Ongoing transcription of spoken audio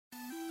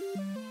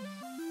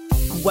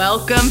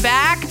Welcome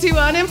back to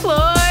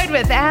Unemployed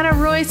with Anna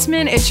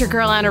Roisman. It's your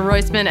girl, Anna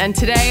Roisman. And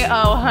today,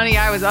 oh, honey,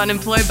 I was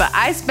unemployed, but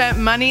I spent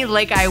money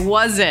like I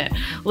wasn't.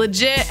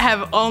 Legit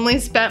have only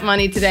spent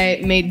money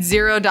today, made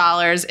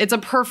 $0. It's a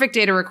perfect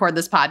day to record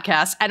this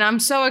podcast. And I'm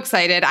so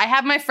excited. I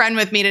have my friend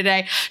with me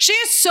today. She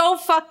is so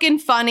fucking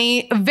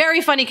funny, a very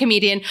funny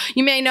comedian.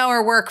 You may know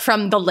her work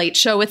from The Late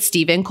Show with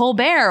Stephen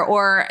Colbert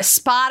or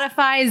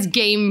Spotify's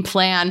Game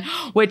Plan,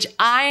 which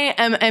I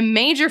am a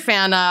major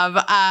fan of.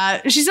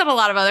 She's done a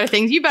lot of other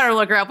things. You better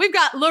look her up. We've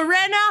got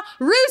Lorena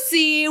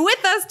Rusi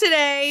with us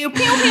today. Pew,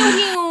 pew,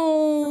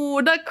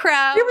 pew. The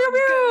crowd pew, pew,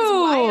 pew. goes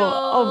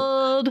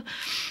wild. Oh.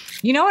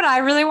 You know what I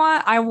really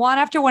want? I want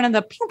after one of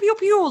the pew, pew,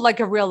 pew,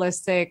 like a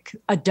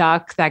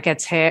duck that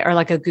gets hit or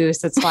like a goose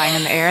that's flying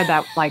in the air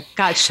that like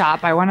got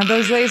shot by one of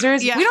those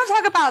lasers. Yeah. We don't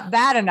talk about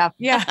that enough.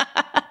 Yeah.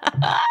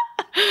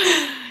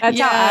 That's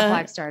how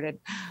Aflac started.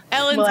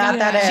 Ellen's got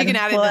that. She can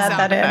add it to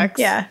sound effects.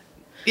 Yeah.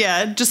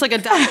 Yeah, just like a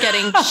duck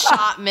getting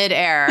shot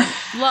midair.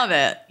 Love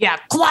it. Yeah.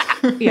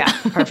 Yeah,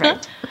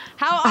 perfect.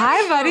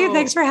 Hi, buddy.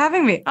 Thanks for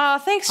having me. Oh,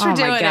 thanks for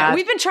doing it.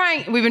 We've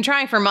been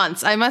trying for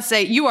months. I must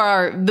say, you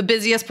are the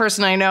busiest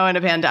person I know in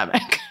a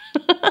pandemic.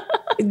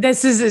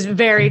 This is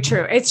very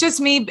true. It's just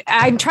me.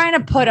 I'm trying to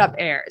put up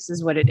airs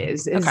is what it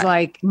is. It's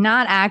like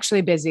not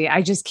actually busy.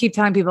 I just keep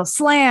telling people,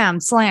 slam,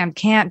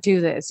 can't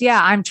do this. Yeah,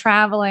 I'm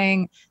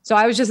traveling. So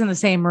I was just in the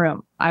same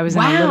room. I was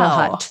in a little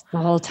hut the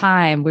whole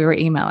time we were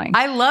emailing.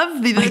 I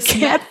love this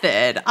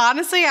method.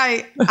 Honestly,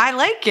 I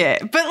like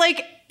it. But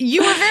like,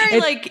 you were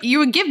very you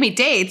would give me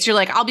dates. You're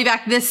like, I'll be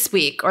back this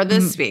week or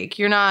this week.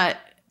 You're not.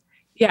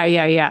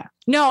 Yeah.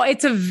 No,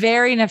 it's a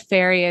very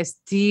nefarious,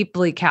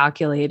 deeply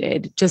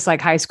calculated, just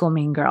like High School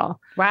Mean Girl.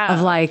 Wow.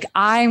 Of like,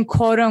 I'm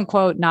quote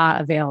unquote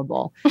not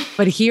available,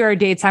 but here are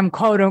dates I'm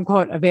quote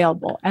unquote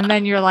available. And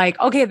then you're like,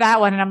 okay, that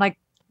one. And I'm like,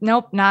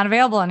 nope, not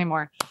available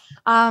anymore.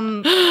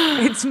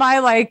 It's my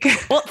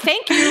well,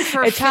 thank you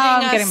for fitting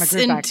us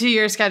into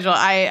your schedule.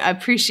 I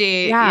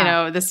appreciate,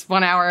 this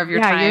 1 hour of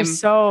your time.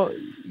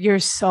 You're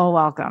so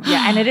welcome.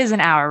 Yeah. And it is an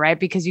hour, right?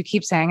 Because you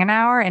keep saying an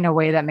hour in a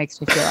way that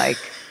makes me feel like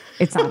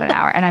it's not an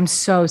hour. And I'm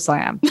so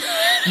slammed.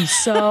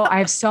 I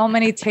have so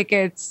many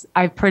tickets.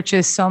 I've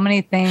purchased so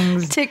many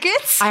things.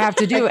 Tickets? I have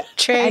to do it.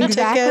 Train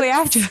exactly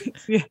tickets. After.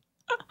 Yeah.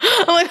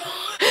 I'm like,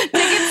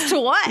 tickets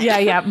to what? Yeah.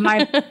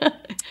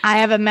 I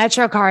have a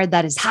Metro card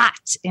that is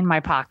hot in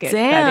my pocket.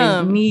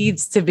 Damn. That it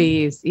needs to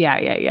be. Yeah.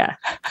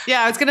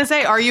 Yeah, I was going to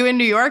say, are you in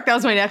New York? That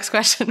was my next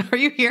question. Are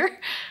you here?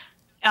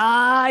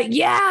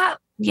 Yeah.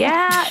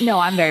 No,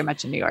 I'm very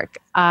much in New York.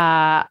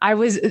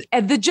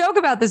 The joke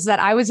about this is that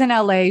I was in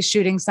LA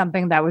shooting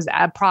something that was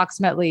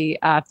approximately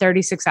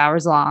 36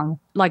 hours long,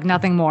 like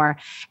nothing more.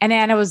 And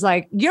Anna was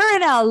like, "You're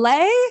in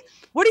LA?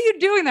 What are you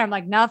doing there?" I'm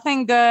like,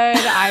 "Nothing good.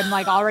 I'm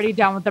like already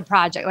done with the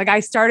project." Like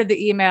I started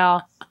the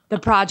email. The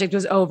project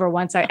was over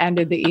once I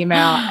ended the email.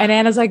 And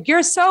Anna's like,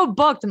 "You're so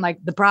booked." I'm like,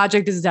 "The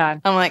project is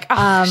done." I'm like,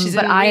 she's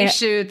in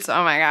reshoots.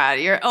 Oh my God.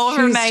 You're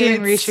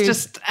overnights.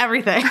 Just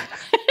everything.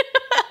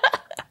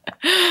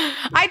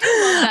 I do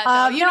love that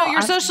though.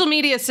 Your social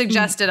media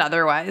suggested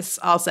otherwise,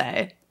 I'll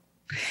say.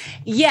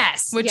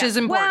 Yes. Which is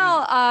important.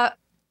 Well,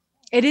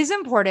 it is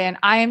important.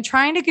 I am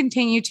trying to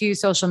continue to use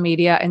social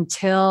media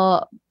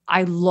until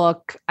I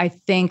look, I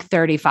think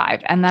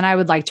 35. And then I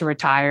would like to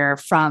retire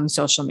from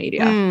social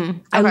media. Okay.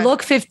 I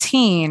look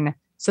 15.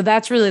 So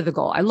that's really the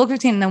goal. I look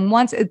 15. And then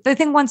once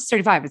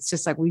 35, it's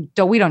just like, we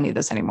don't need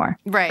this anymore.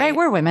 Right.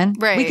 We're women.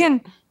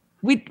 Right.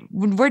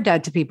 We're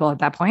dead to people at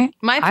that point.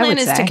 My plan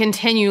is to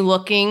continue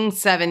looking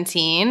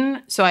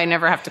 17 so I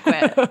never have to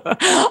quit.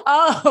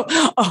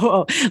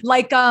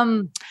 Like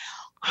oh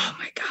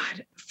my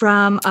God.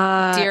 From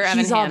Dear Evan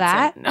He's All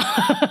That. No.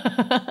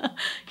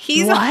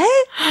 He's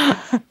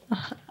what?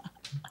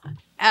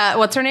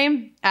 What's her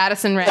name?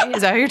 Addison Rae.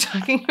 Is that who you're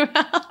talking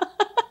about?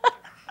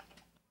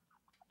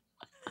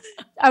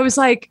 I was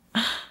like,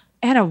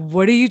 Anna,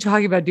 what are you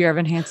talking about, Dear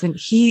Evan Hansen?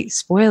 He,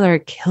 spoiler,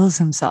 kills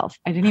himself.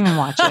 I didn't even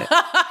watch it.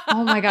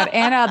 Oh my God,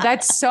 Anna,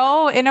 that's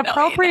so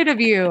inappropriate of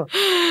you.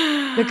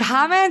 The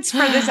comments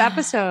for this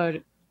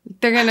episode.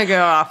 They're going to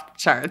go off the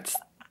charts.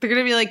 They're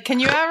going to be like, can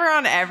you have her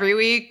on every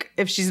week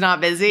if she's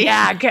not busy?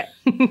 Yeah. Get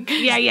her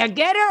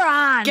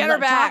on. Get her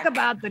back. Talk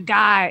about the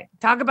guy.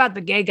 Talk about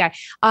the gay guy.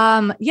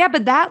 Yeah,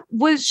 but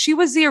she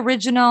was the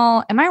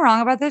original. Am I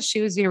wrong about this?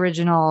 She was the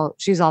original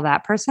She's All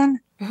That person?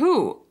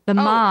 Who? The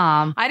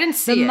mom. I didn't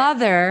see the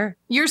mother.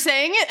 You're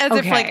saying it as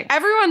if like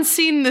everyone's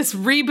seen this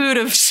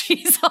reboot of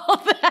She's All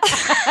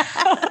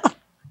That.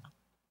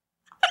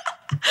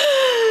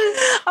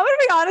 I'm going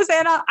to be honest,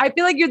 Anna. I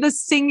feel like you're the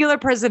singular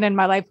person in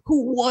my life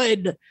who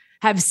would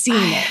have seen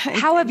it.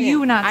 How have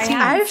you not seen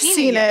it? I've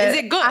seen it. Is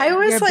it good? I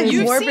was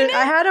morbid.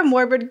 I had a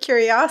morbid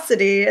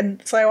curiosity,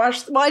 and so I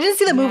watched. Well, I didn't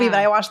see the movie, but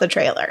I watched the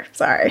trailer.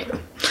 Sorry,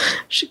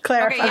 should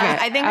clarify. Okay,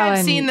 I think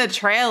I've seen the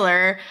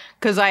trailer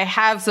because I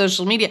have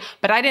social media,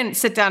 but I didn't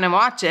sit down and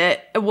watch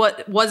it.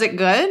 What was it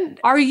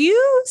good? Are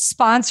you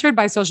sponsored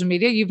by social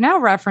media? You've now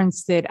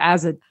referenced it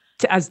as a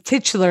as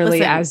titularly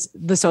Listen, as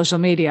the social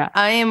media.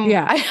 I'm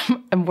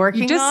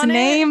working You just on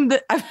named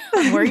it.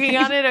 I'm working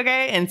on it,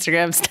 okay?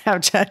 Instagram,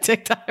 Snapchat,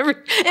 TikTok.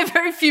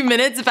 Every few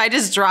minutes, if I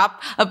just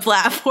drop a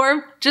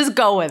platform, just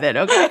go with it,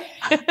 okay?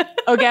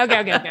 Okay.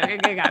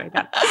 Got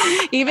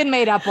it. Even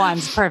made up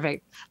ones.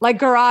 Perfect. Like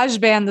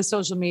GarageBand, the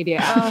social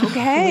media.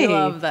 Okay. We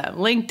love them.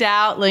 Linked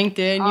Out,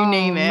 LinkedIn, you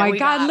name it. My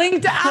God,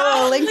 Linked Out.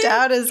 Oh, Linked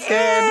Out is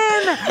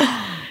good.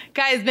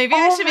 Guys, maybe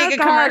I should make a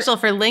commercial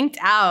for Linked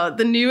Out,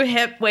 the new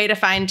hip way to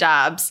find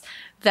jobs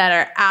that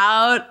are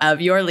out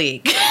of your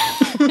league.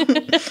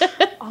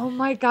 Oh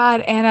my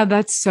God, Anna,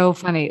 that's so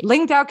funny.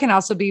 Linked Out can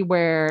also be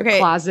where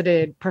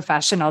closeted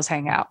professionals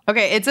hang out.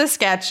 Okay, it's a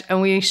sketch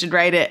and we should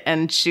write it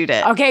and shoot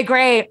it. Okay,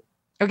 great.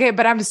 Okay,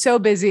 but I'm so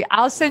busy.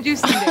 I'll send you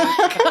some dates.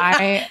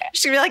 I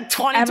should be like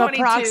 2022. I'm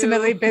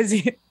approximately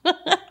busy.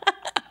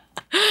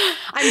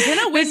 I'm going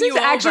to win you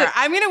over.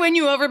 I'm going to win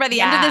you over by the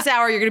end of this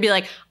hour. You're going to be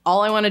like,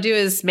 all I want to do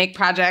is make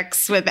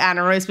projects with Anna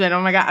Roisman.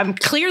 Oh my God, I'm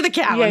clear the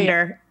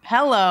calendar. Yeah.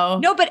 Hello.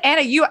 No, but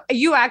Anna, you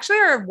actually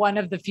are one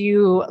of the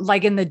few,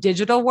 like in the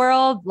digital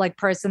world, like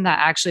person that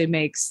actually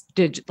makes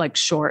like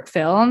short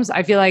films.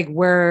 I feel like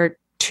we're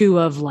 2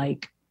 of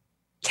like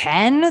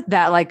 10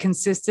 that like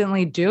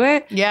consistently do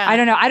it. Yeah.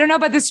 I don't know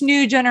about this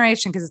new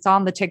generation because it's all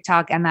on the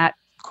TikTok and that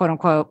quote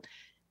unquote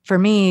for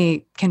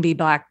me can be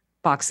black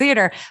box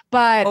theater.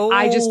 But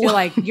I just feel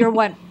like you're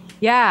one.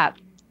 Yeah.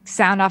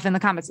 Sound off in the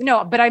comments.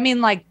 No, but I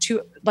mean like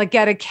to like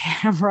get a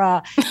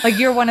camera. Like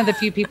you're one of the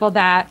few people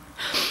that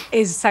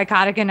is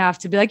psychotic enough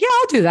to be like, yeah,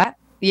 I'll do that.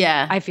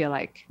 Yeah. I feel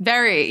like.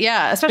 Very,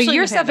 yeah. Especially but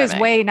your stuff is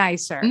way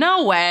nicer.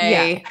 No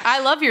way. Yeah.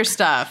 I love your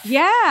stuff.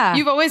 Yeah.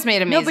 You've always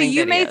made amazing videos. No, but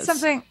you made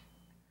something.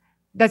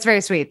 That's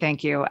very sweet.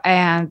 Thank you.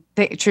 And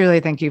truly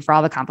thank you for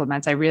all the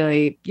compliments.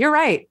 You're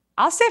right.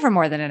 I'll stay for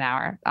more than an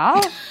hour.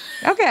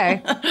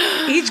 Okay.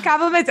 Each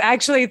compliment's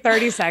actually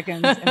 30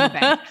 seconds in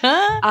the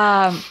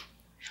bank.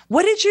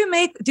 What did you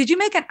make? Did you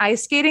make an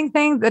ice skating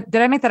thing? Did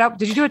I make that up?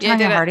 Did you do a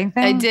Tanya Harding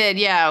thing? I did.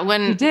 Yeah.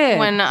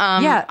 When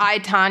I,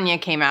 Tanya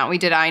came out, we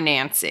did I,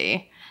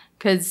 Nancy.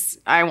 Because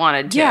I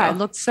wanted to. Yeah, it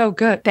looked so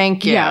good.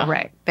 Thank you. Yeah,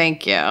 right.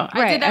 Thank you. Right.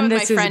 I did that with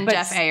my friend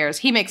Jeff Ayers.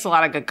 He makes a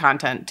lot of good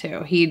content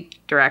too. He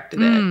directed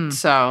it.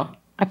 So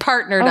I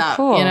partnered up.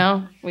 Cool. You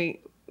know, we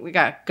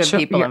got good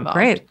people involved.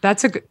 Great.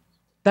 That's a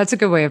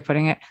good way of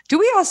putting it. Do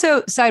we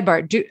also,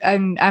 sidebar,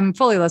 I'm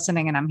fully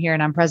listening and I'm here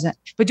and I'm present,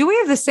 but do we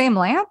have the same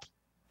lamp?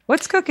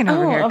 What's cooking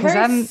over here? Because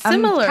I'm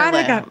similar.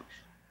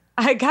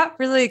 I got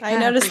really. I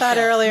noticed that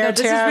earlier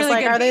too. I was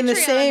like, are they in the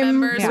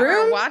same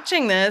room?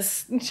 Watching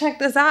this, check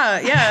this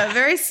out. Yeah,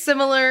 very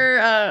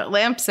similar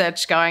lamp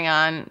switch going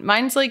on.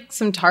 Mine's like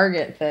some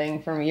Target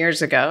thing from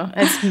years ago.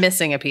 It's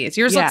missing a piece.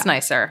 Yours looks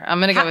nicer. I'm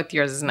gonna go with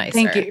yours is nicer.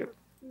 Thank you.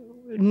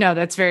 No,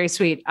 that's very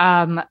sweet.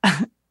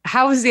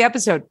 How was the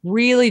episode?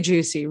 Really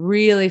juicy,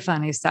 really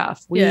funny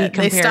stuff.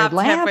 They stopped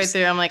lamps. Halfway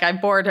through. I'm like, I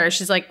bored her.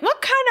 She's like, what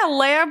kind of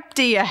lamp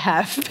do you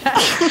have? Is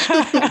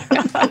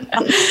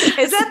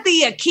that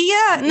the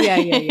IKEA?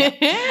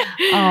 Yeah.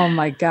 Oh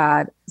my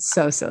God.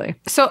 So silly.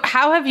 So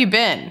how have you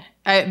been?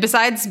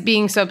 Besides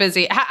being so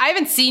busy, I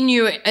haven't seen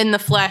you in the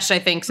flesh, I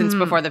think, since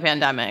before the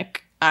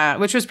pandemic,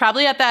 which was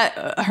probably at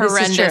that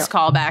horrendous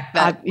callback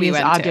that we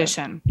went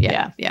audition.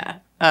 to.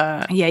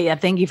 Yeah.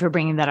 Thank you for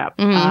bringing that up.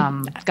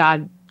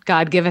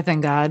 God giveth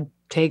and God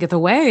taketh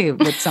away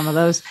with some of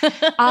those.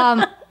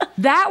 That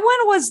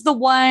one was the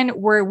one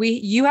where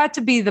you had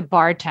to be the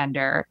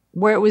bartender,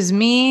 where it was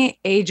me,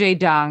 AJ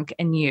Dunk,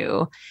 and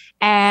you.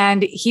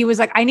 And he was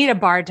like, I need a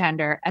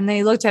bartender. And then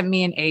he looked at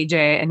me and AJ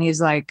and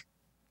he's like,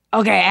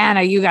 okay,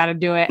 Anna, you got to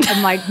do it.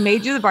 And like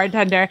made you the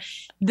bartender.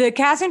 The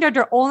casting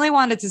director only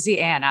wanted to see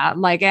Anna,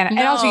 and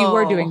also you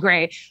were doing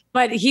great,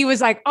 but he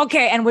was like,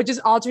 okay. And would just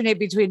alternate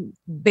between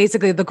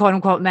basically the quote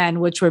unquote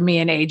men, which were me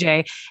and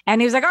AJ. And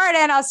he was like, all right,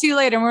 Anna, I'll see you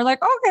later. And we're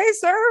like, okay,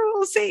 sir,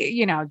 we'll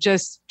see,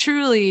 just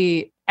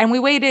truly. And we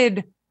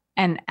waited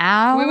an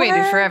hour. We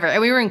waited forever.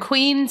 And we were in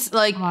Queens,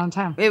 like a long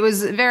time. It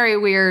was very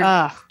weird.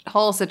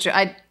 Whole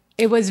situation.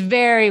 It was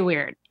very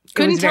weird.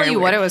 Couldn't tell you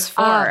what it was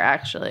for,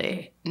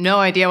 actually. No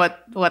idea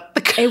what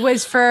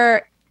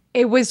the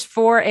it was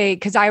for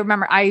because I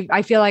remember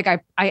I feel like I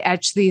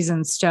etched these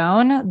in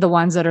stone, the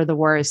ones that are the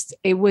worst.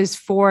 It was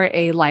for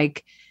a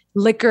like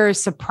liquor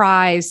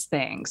surprise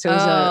thing. So it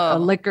was a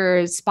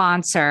liquor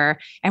sponsor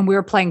and we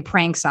were playing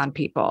pranks on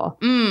people.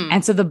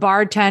 And so the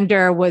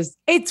bartender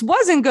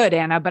wasn't good,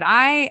 Anna, but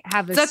I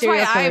have a that's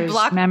why I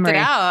blocked memory. It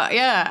out.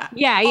 Yeah.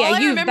 All I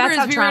remember that's is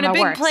how we were in a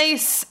big works.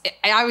 place.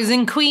 I was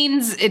in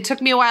Queens. It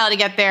took me a while to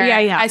get there.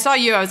 Yeah. I saw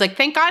you. I was like,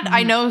 thank God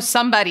I know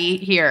somebody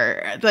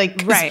here.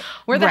 Like,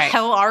 where the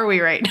hell are we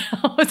right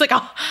now? It's like,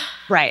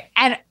 right.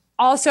 And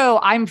also,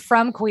 I'm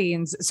from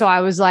Queens, so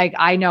I was like,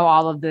 I know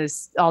all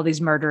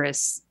these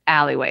murderous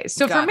alleyways.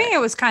 So for me,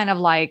 it was kind of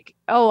like,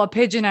 a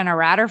pigeon and a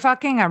rat are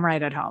fucking. I'm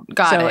right at home.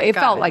 It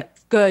felt like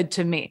good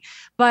to me.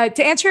 But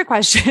to answer your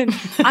question,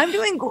 I'm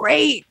doing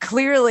great.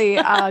 Clearly,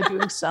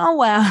 doing so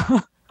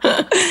well.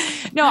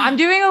 No, I'm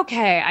doing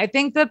okay. I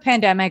think the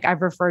pandemic,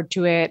 I've referred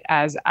to it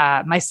as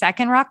my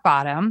second rock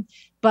bottom,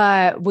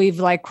 but we've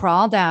like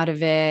crawled out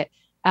of it.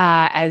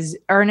 as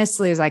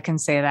earnestly as I can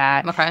say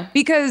that. Okay.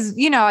 Because,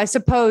 I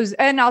suppose,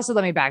 and also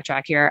let me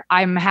backtrack here.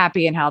 I'm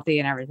happy and healthy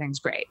and everything's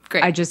great.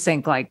 Great. I just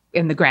think like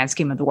in the grand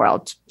scheme of the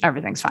world,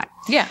 everything's fine.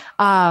 Yeah.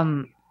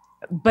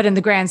 But in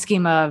the grand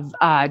scheme of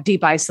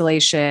deep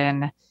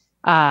isolation,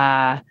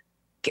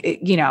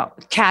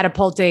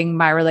 catapulting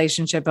my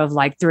relationship of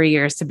like 3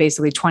 years to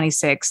basically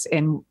 26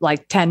 in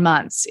like 10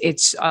 months,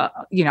 it's,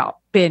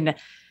 been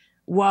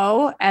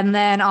whoa. And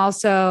then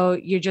also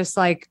you're just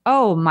like,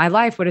 oh, my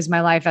life, what is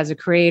my life as a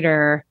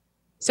creator?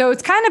 So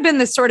it's kind of been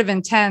this sort of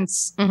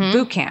intense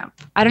boot camp.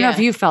 I don't know if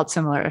you felt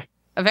similar.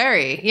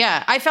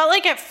 Yeah. I felt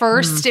like at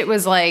first it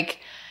was like,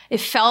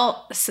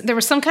 there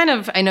was some kind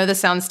of, I know this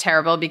sounds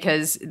terrible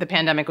because the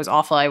pandemic was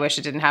awful. I wish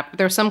it didn't happen.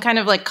 There was some kind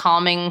of like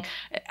calming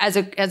as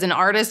an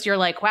artist. You're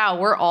like, wow,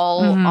 we're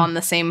all on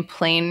the same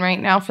plane right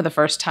now for the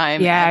first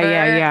time ever.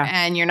 Yeah.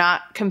 And you're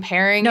not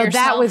comparing yourself.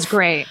 That was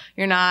great.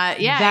 You're not,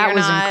 that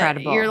was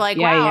incredible. You're like,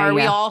 wow, are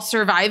we all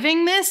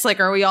surviving this?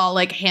 Like, are we all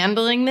like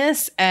handling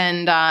this?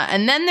 And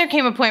then there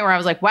came a point where I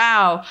was like,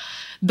 wow,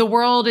 the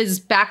world is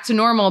back to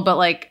normal, but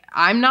like,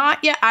 I'm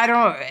not yet. I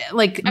don't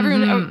like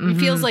everyone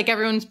feels like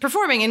everyone's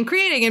performing and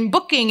creating and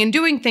booking and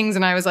doing things.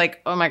 And I was like,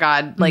 oh my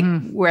God, like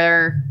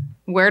where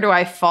do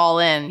I fall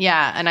in?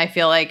 Yeah. And I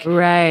feel like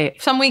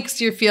some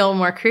weeks you feel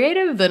more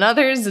creative than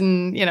others.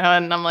 And,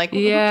 and I'm like,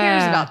 well, who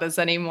cares about this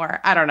anymore?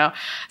 I don't know.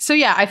 So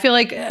yeah, I feel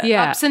like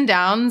ups and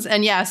downs.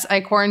 And yes,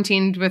 I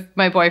quarantined with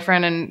my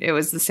boyfriend and it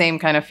was the same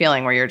kind of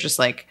feeling where you're just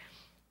like,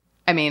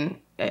 I mean,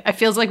 it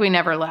feels like we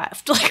never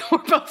left. Like we're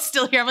both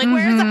still here. I'm like,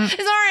 where's is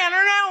our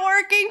internet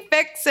working?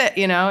 Fix it.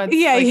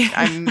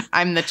 It's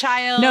I'm the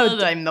child.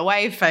 I'm the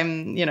wife.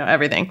 I'm,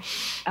 everything.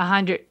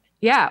 100.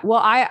 Yeah. Well,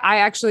 I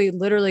actually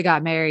literally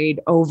got married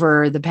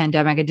over the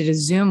pandemic. I did a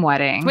Zoom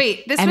wedding.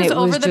 Wait, this was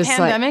over the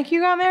pandemic you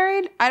got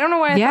married? I don't know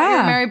why I thought you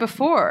were married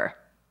before.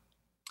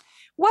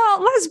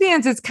 Well,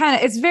 lesbians,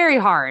 it's very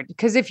hard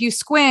because if you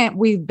squint,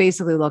 we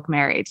basically look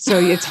married. So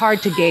it's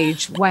hard to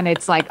gauge when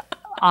it's like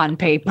on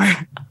paper.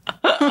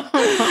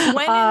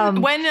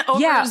 When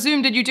over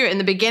Zoom did you do it? In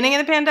the beginning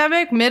of the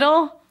pandemic?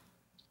 Middle?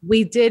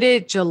 We did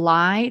it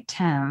July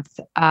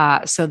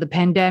 10th. So the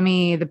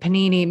Pandemi, the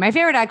Panini, my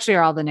favorite actually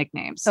are all the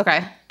nicknames.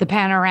 Okay. The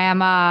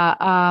Panorama.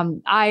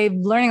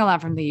 I'm learning a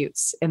lot from the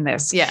Utes in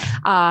this.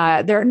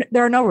 Yeah. There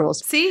are no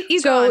rules. See,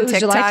 you go on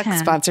TikTok,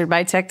 sponsored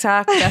by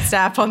TikTok, best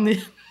app on the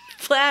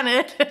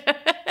planet.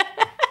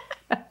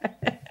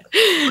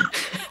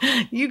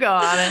 You go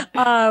on it.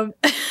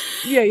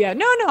 Yeah.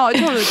 No,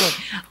 totally.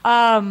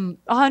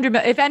 100.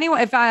 If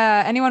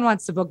anyone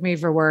wants to book me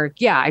for work,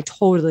 I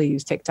totally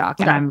use TikTok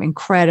and I'm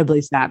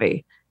incredibly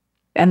savvy.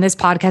 And this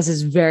podcast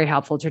is very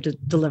helpful to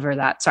deliver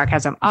that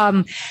sarcasm.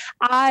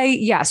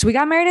 So we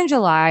got married in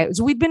July.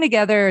 So we'd been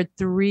together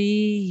 3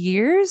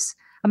 year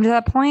to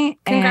that point.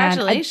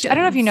 Congratulations. I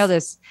don't know if you know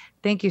this.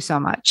 Thank you so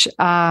much.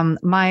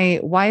 My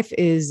wife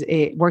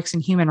works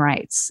in human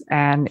rights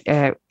and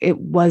it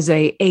was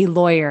a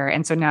lawyer.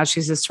 And so now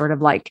she's this sort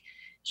of like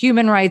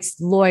human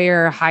rights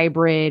lawyer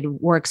hybrid,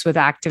 works with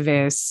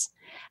activists.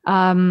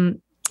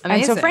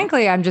 And so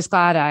frankly, I'm just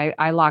glad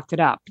I locked it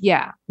up.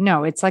 Yeah,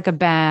 no, it's like a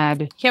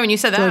bad. Yeah, when you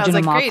said that, I was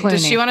like, great.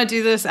 Does she want to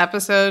do this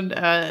episode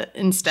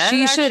instead?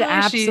 She should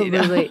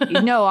absolutely.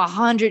 No,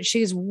 100.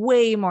 She's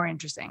way more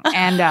interesting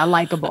and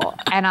likable.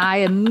 And I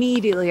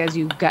immediately, as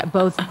you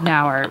both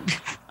now are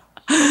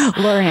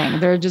learning,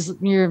 they're just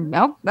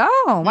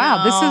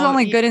wow, this is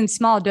only good in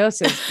small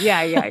doses.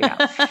 Yeah.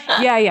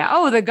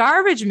 Oh, the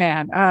garbage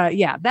man.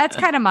 That's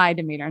kind of my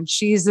demeanor. And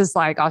she's this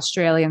like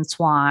Australian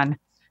swan.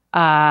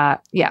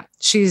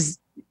 It's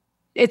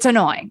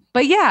annoying,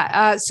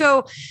 but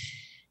so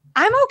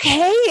I'm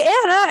okay,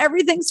 Anna.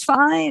 Everything's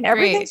fine.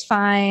 Everything's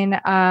fine.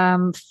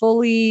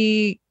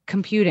 Fully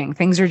computing.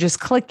 Things are just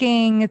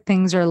clicking.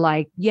 Things are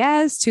like,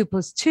 yes, 2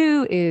 +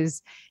 2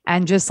 is,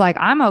 and just like,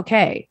 I'm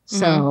okay.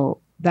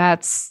 So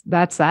that's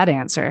that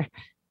answer.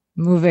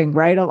 Moving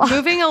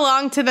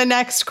along to the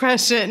next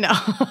question. No.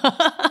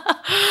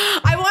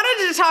 I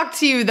wanted to talk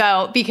to you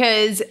though,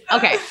 because,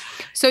 okay.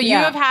 So you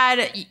have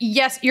had,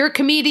 yes, you're a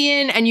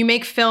comedian and you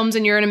make films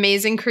and you're an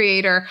amazing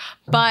creator,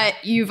 but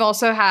you've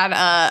also had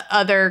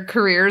other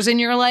careers in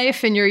your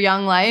life, in your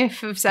young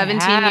life of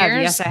 17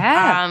 years. Yes, I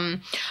have.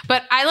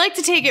 But I like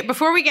to take it,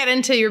 before we get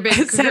into your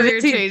big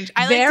career change,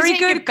 I like to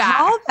take it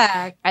back.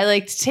 Callback. I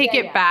like to take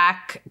it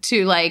back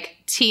to like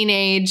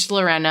teenage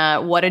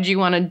Lorena. What did you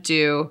want to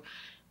do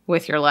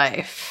with your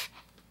life?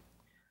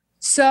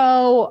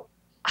 So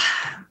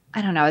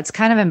I don't know. It's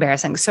kind of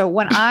embarrassing. So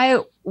when I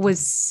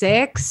was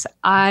 6,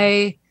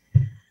 I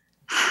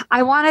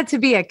wanted to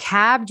be a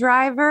cab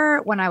driver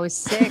when I was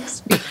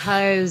 6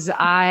 because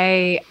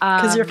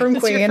because you're from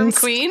Queens. You're from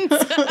Queens?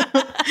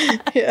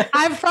 Yeah.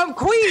 I'm from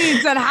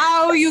Queens, and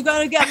how are you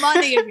going to get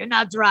money if you're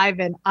not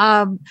driving?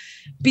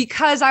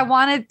 Because I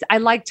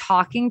like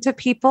talking to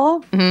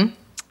people. Mm-hmm.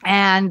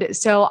 And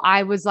so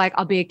I was like,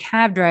 I'll be a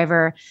cab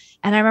driver.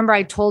 And I remember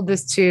I told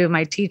this to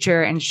my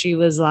teacher and she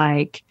was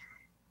like,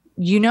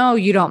 you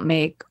don't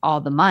make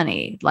all the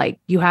money. Like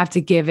you have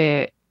to give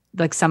it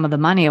like some of the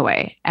money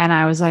away. And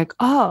I was like,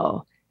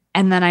 oh,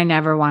 And then I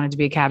never wanted to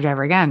be a cab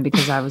driver again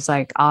because I was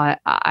like,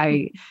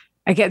 I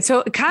get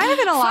so kind of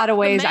in a lot of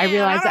ways. I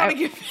realized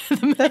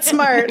that's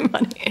smart.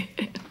 Money.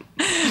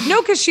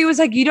 No, because she was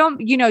like, you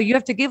don't, you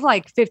have to give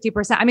like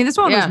 50%. I mean, this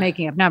woman was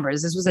making up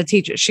numbers. This was a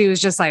teacher. She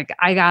was just like,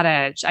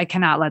 I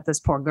cannot let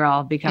this poor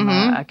girl become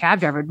a cab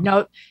driver.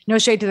 No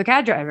shade to the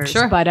cab drivers,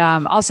 sure. But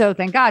also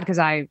thank God because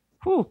I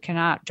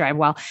cannot drive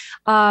well.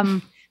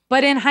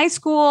 But in high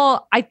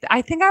school, I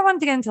think I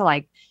wanted to get into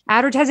like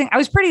advertising. I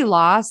was pretty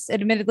lost,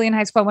 admittedly, in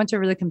high school. I went to a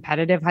really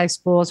competitive high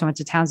school. So I went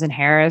to Townsend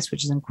Harris,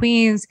 which is in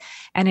Queens.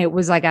 And it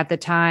was like at the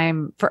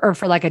time for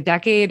like a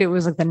decade, it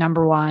was like the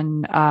number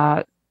one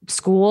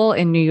school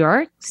in New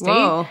York State.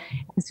 Whoa.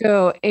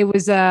 So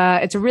it's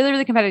a really,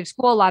 really competitive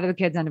school. A lot of the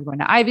kids end up going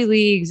to Ivy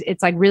Leagues.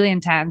 It's like really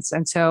intense.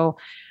 And so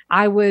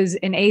I was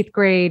in 8th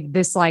grade,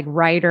 this like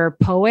writer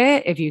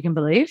poet, if you can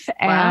believe.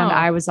 And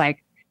I was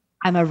like,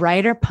 I'm a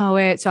writer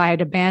poet. So I had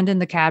abandoned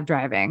the cab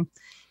driving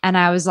and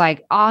I was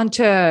like, on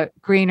to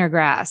greener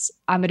grass.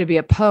 I'm going to be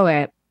a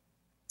poet.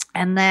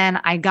 And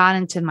then I got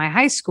into my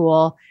high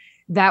school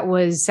that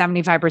was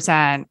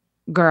 75%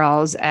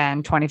 girls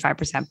and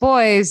 25%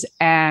 boys.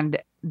 And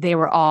they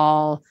were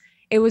all,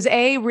 it was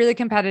A, really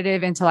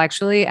competitive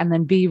intellectually, and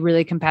then B,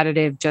 really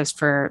competitive just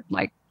for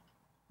like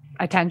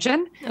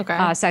attention,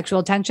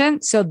 sexual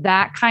attention. So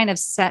that kind of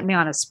set me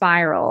on a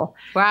spiral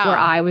where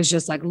I was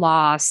just like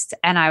lost.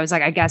 And I was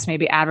like, I guess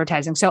maybe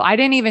advertising. So I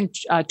didn't even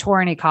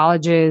tour any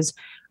colleges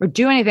or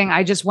do anything.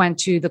 I just went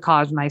to the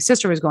college my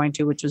sister was going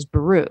to, which was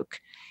Baruch.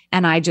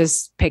 And I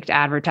just picked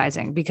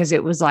advertising because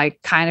it was like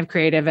kind of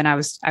creative and I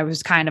was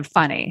kind of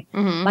funny.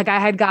 Mm-hmm. Like I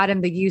had gotten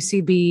the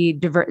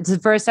UCB, the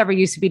first ever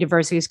UCB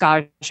diversity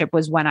scholarship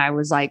was when I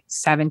was like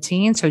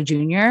 17. So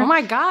junior. Oh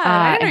my God.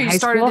 I didn't know you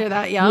started there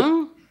that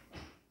young.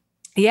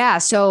 Yeah.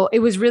 So it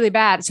was really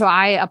bad. So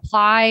I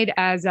applied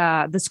as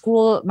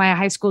my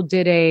high school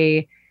did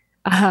a,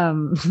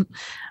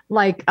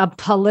 like a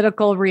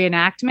political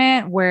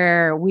reenactment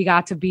where we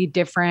got to be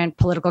different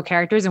political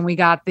characters and we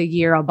got the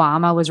year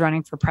Obama was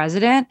running for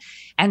president.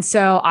 And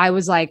so I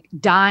was like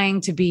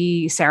dying to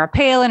be Sarah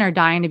Palin or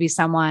dying to be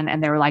someone.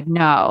 And they were like,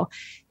 no.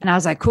 And I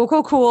was like,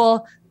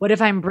 cool. What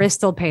if I'm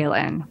Bristol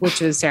Palin,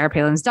 which is Sarah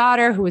Palin's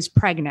daughter who was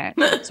pregnant?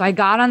 So I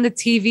got on the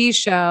TV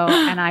show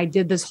and I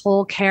did this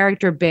whole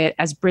character bit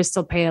as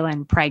Bristol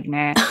Palin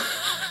pregnant.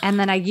 And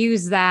then I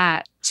used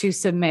that to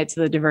submit to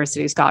the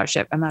diversity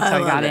scholarship. And that's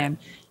how I got in.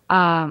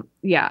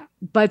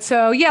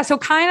 So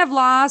kind of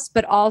lost,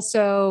 but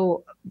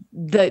also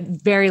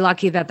very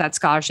lucky that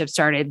scholarship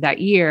started that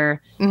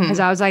year because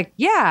I was like,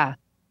 yeah,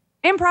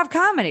 improv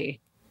comedy.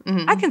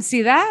 Mm-hmm. I can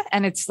see that.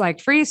 And it's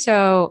like free.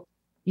 So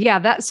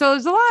so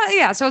there's a lot.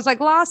 Yeah. So I was like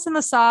lost in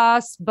the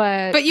sauce,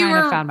 but you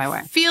were found my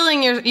way.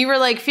 You were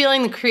like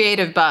feeling the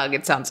creative bug.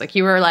 It sounds like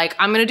you were like,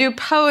 I'm going to do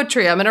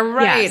poetry. I'm going to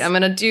write. Yes. I'm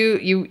going to do,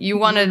 you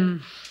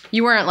wanted,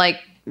 you weren't like,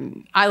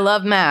 I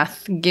love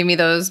math. Give me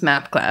those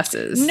math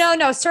classes.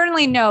 No,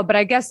 certainly no. But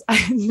I guess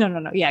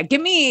no. Yeah,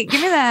 give me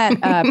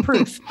that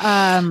proof.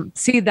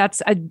 See,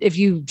 that's if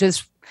you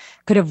just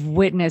could have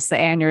witnessed the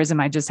aneurysm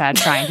I just had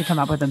trying to come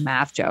up with a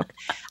math joke.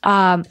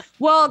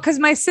 Well, because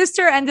my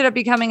sister ended up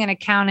becoming an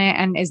accountant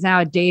and is now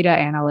a data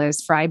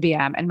analyst for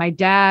IBM, and my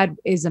dad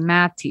is a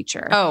math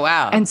teacher. Oh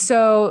wow! And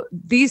so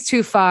these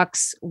two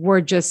fucks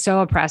were just so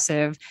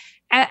oppressive.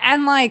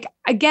 And like,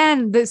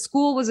 again, the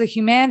school was a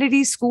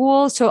humanities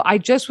school. So I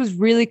just was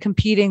really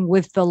competing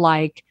with the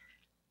like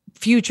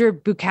future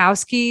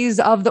Bukowskis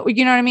of the,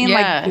 you know what I mean?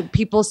 Yeah. Like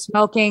people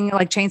smoking,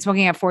 like chain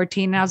smoking at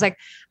 14. And I was like,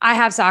 I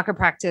have soccer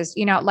practice,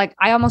 like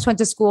I almost went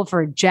to school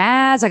for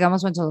jazz. Like I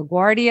almost went to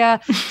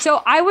LaGuardia.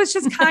 So I was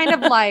just kind of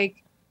like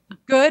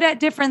good at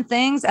different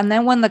things. And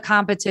then when the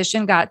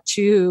competition got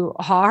too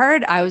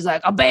hard, I was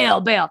like, bail.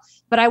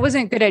 But I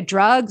wasn't good at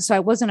drugs. So I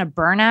wasn't a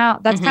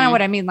burnout. That's kind of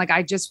what I mean. Like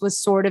I just was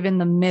sort of in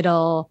the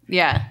middle.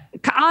 Yeah.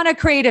 On a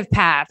creative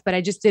path, but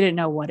I just didn't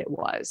know what it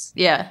was.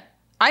 Yeah.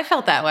 I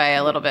felt that way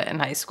a little bit in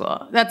high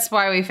school. That's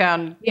why we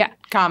found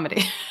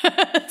comedy.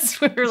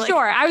 So we were like,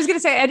 sure. I was going to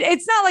say,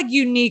 it's not like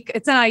unique.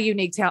 It's not a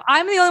unique tale.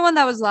 I'm the only one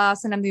that was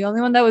lost and I'm the only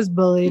one that was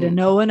bullied and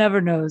no one ever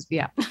knows.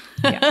 Yeah.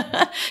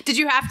 Did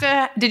you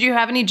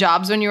have any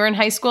jobs when you were in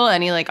high school?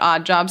 Any like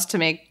odd jobs to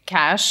make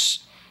cash?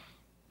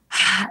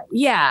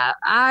 Yeah,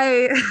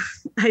 I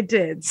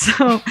did.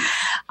 So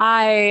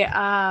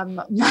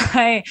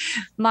my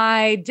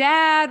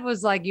dad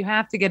was like, you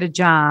have to get a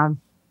job.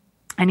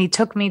 And he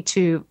took me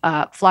to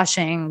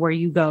Flushing, where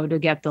you go to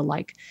get the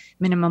like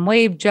minimum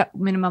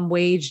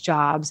wage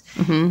jobs.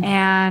 Mm-hmm.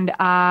 And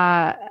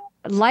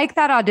like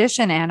that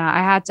audition,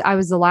 Anna, I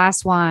was the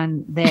last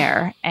one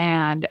there,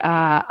 and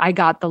I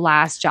got the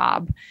last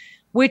job,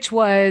 which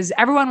was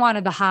everyone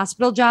wanted the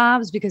hospital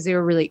jobs because they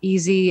were really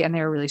easy and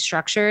they were really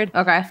structured.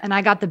 Okay. And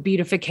I got the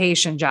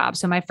beautification job.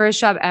 So my first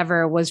job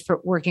ever was for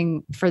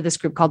working for this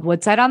group called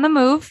Woodside on the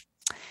Move.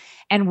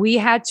 And we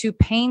had to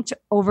paint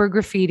over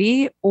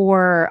graffiti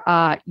or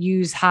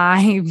use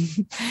high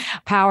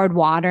powered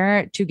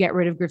water to get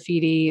rid of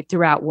graffiti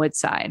throughout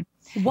Woodside.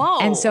 Whoa.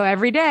 And so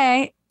every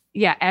day,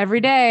 Yeah,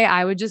 every day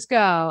I would just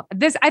go.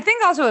 This, I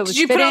think also it was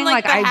Did you fitting. put on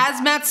like the I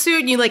hazmat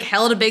suit and you like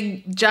held a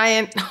big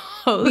giant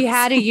hose? we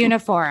had a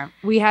uniform.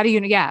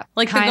 Yeah,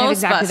 Like the kind of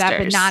exactly that,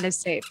 but Ghostbusters. not as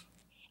safe.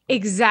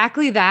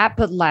 Exactly that,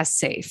 but less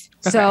safe.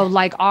 So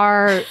like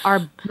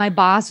my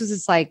boss was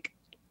this like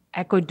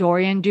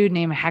Ecuadorian dude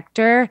named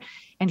Hector.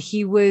 And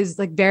he was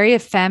like very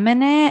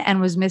effeminate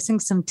and was missing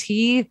some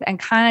teeth and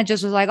kind of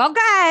just was like,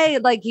 okay.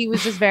 Like he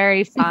was just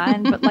very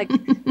fun, but like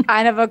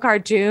kind of a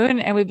cartoon.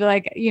 And we'd be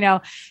like,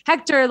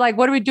 Hector, like,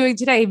 what are we doing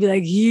today? He'd be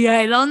like, yeah,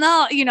 I don't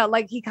know.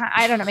 Like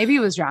I don't know. Maybe he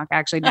was drunk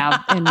actually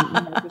now.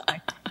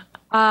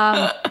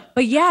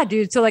 But yeah,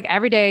 dude. So like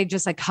every day,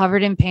 just like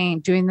covered in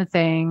paint, doing the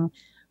thing,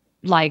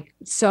 like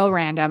so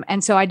random.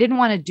 And so I didn't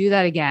want to do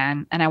that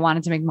again. And I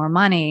wanted to make more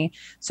money.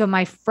 So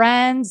my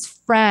friend's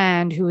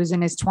friend who was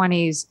in his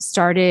 20s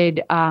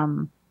started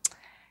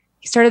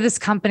this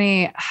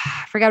company.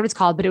 I forgot what it's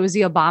called, but it was the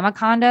Obama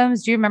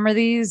condoms. Do you remember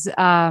these?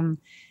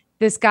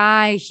 This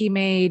guy, he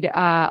made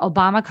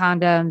Obama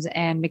condoms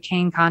and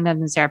McCain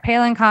condoms and Sarah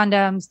Palin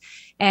condoms.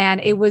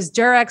 And it was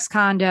Durex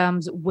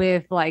condoms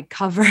with like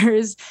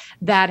covers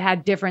that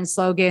had different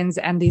slogans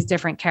and these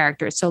different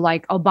characters. So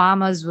like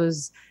Obama's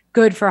was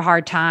good for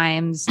hard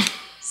times.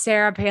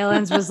 Sarah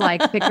Palin's was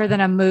like thicker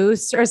than a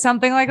moose or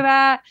something like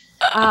that.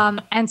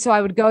 And so I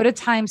would go to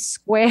Times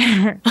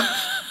Square.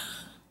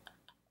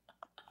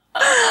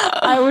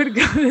 I would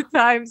go to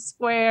Times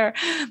Square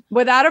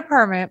without a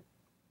permit.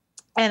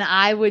 And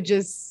I would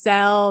just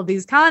sell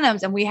these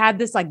condoms. And we had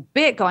this like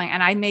bit going,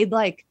 and I made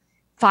like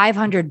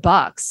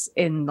 $500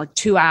 in like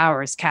 2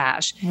 hours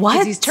cash.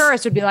 What? These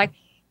tourists would be like,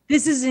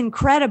 this is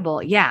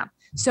incredible. Yeah.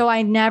 So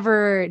I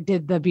never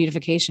did the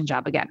beautification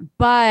job again,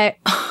 but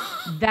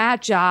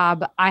that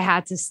job I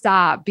had to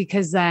stop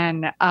because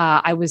then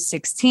I was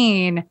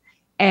 16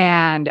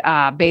 and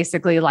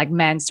basically like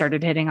men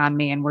started hitting on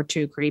me and were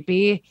too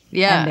creepy.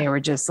 Yeah. And they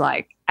were just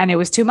like, and it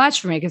was too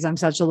much for me because I'm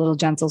such a little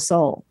gentle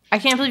soul. I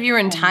can't believe you were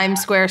in Times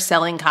Square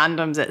selling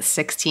condoms at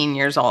 16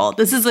 years old.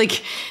 This is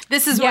what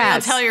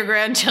you'll tell your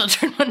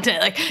grandchildren one day.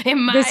 Like, in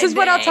my This is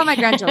what day. I'll tell my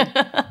grandchildren.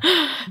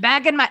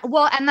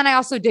 And then I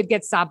also did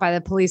get stopped by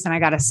the police and I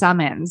got a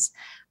summons.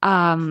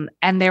 And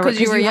they were, 'Cause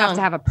you were you young. have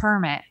to have a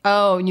permit.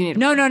 Oh, you need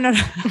No.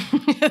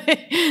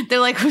 They're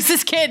like, who's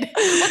this kid?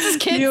 What's this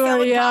kid You are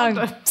selling young.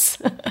 condoms?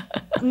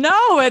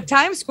 No, at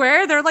Times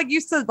Square, they're like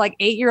used to like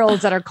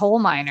 8-year-olds that are coal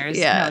miners.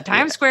 Yeah, No,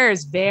 Times Square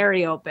is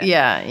very open.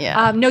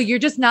 Yeah. No, you're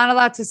just not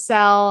allowed to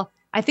sell.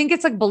 I think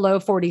it's like below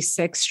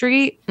 46th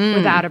Street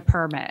without a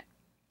permit.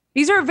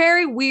 These are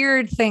very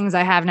weird things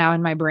I have now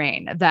in my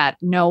brain that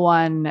no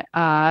one in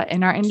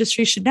our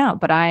industry should know.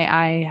 But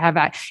I have.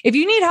 If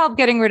you need help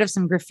getting rid of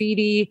some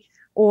graffiti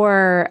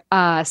or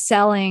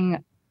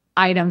selling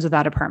items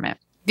without a permit,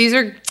 These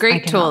are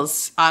great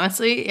tools,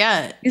 honestly.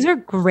 Yeah. these are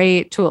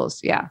great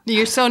tools. Yeah.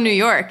 You're so New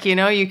York,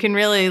 you can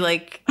really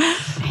like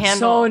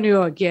handle So New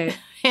York, yeah.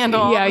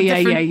 handle all the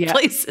different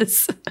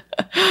places.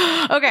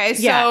 Okay,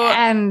 so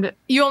and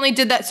you only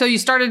did that. So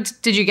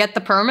did you get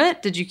the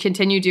permit? Did you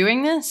continue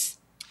doing this?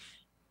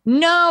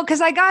 no,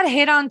 because I got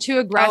hit on too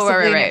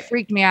aggressively and it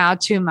freaked me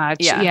out too much.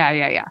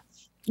 Yeah.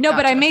 No,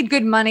 but I made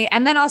good money.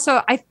 And then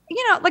also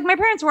like my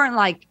parents weren't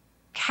like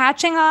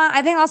catching on.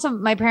 I think also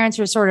my parents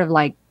were sort of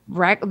like,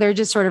 they're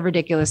just sort of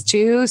ridiculous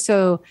too.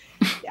 So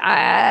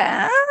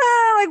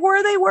like,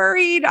 were they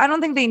worried? I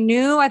don't think they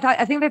knew.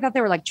 I think they thought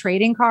they were like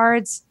trading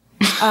cards.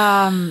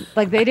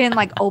 Like they didn't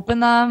like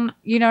open them.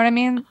 You know what I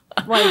mean?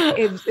 Like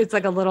it's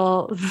like a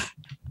little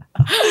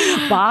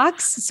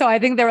box. So I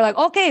think they were like,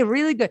 okay,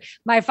 really good.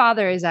 My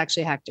father is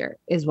actually Hector,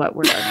 is what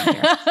we're learning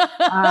here.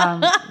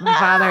 My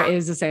father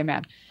is the same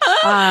man.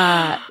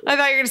 I thought you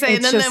were going to say,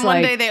 and then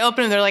one like, day they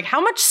open and they're like,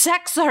 how much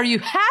sex are you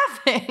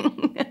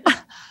having?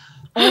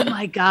 Oh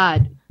my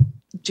God,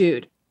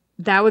 dude,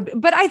 that would,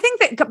 but I think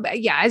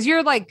that, as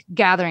you're like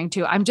gathering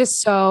too, I'm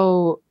just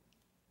so,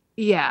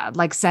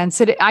 like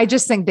sensitive. I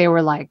just think they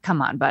were like,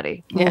 come on,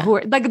 buddy. Yeah.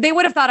 Like they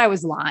would have thought I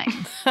was lying.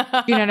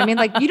 You know what I mean?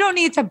 Like you don't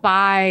need to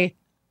buy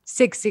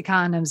 60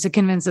 condoms to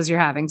convince us you're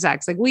having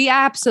sex. Like we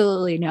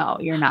absolutely know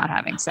you're not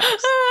having sex.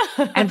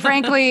 And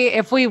frankly,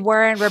 if we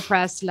weren't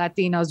repressed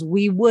Latinos,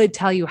 we would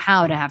tell you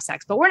how to have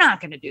sex, but we're not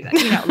going to do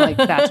that. Like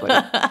that's what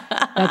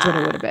it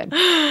would have been.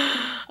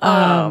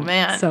 Oh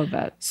man. So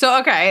bad. So,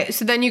 okay.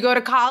 So then you go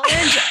to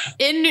college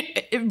right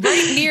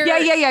near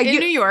in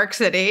New York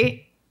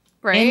City,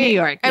 right? In New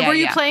York. And were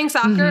you playing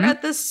soccer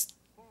at this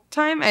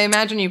time? I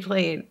imagine you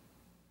played.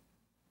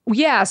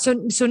 Yeah. So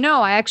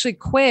no, I actually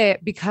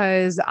quit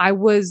because I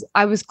was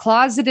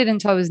closeted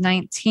until I was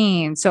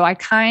 19. So I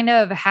kind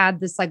of had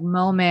this like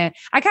moment.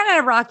 I kind of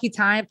had a rocky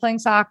time playing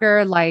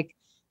soccer. Like,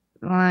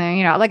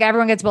 like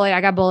everyone gets bullied.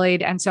 I got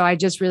bullied. And so I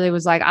just really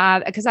was like,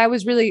 because I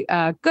was really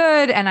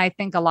good. And I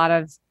think a lot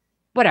of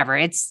whatever.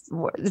 It's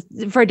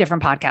for a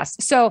different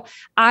podcast. So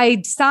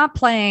I stopped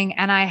playing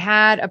and I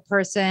had a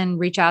person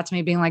reach out to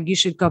me being like, you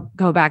should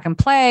go back and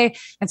play.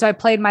 And so I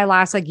played my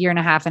last like year and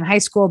a half in high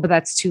school, but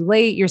that's too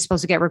late. You're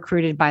supposed to get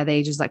recruited by the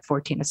ages like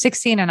 14 to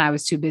 16. And I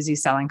was too busy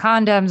selling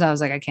condoms. I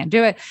was like, I can't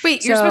do it.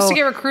 Wait, you're supposed to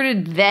get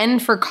recruited then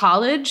for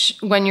college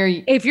when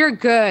if you're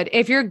good,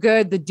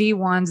 the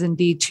D1s and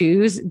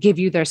D2s give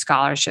you their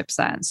scholarships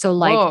then. So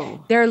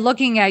like they're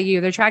looking at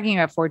you, they're tracking you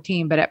at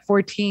 14, but at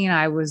 14,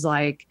 I was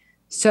like,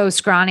 so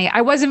scrawny. I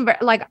wasn't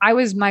like, I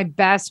was my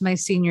best my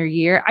senior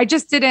year. I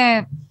don't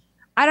know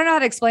how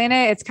to explain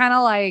it. It's kind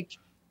of like,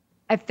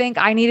 I think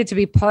I needed to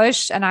be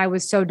pushed and I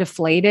was so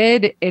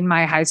deflated in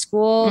my high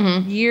school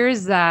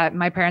years that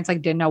my parents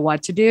like didn't know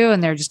what to do.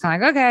 And they're just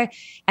kind of like, okay.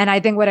 And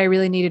I think what I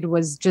really needed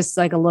was just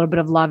like a little bit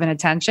of love and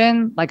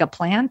attention, like a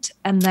plant.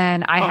 And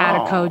then I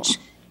had a coach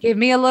give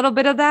me a little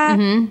bit of that.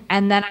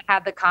 And then I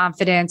had the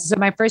confidence. So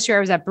my first year I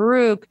was at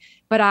Baruch,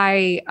 but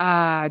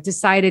I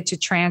decided to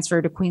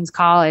transfer to Queens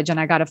College and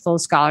I got a full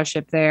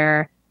scholarship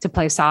there to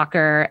play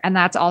soccer. And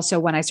that's also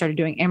when I started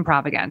doing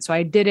improv again. So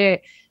I did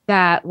it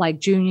that like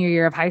junior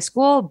year of high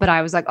school, but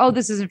I was like, oh,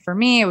 this isn't for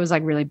me. It was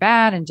like really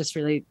bad and just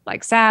really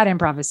like sad.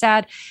 Improv is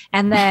sad.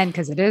 And then,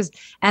 cause it is.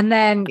 And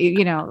then,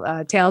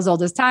 tale as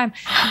old as time.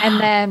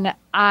 And then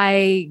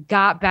I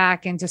got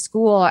back into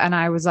school and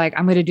I was like,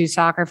 I'm going to do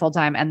soccer full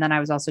time. And then I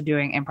was also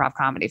doing improv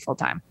comedy full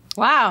time.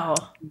 Wow.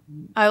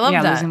 I love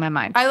that. Losing my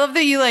mind. I love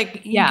that you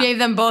gave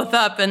them both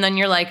up and then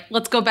you're like,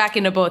 let's go back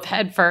into both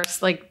head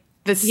first. Like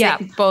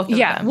both of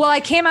them. Well,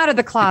 I came out of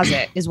the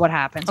closet is what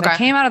happened. So I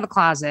came out of the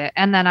closet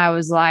and then I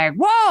was like,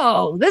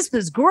 whoa, this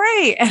was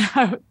great. And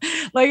I,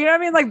 like, you know what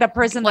I mean? Like the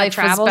person that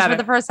travels for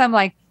the first time,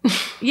 like,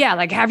 yeah,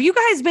 like, have you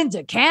guys been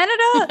to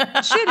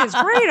Canada? Shit is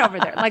great over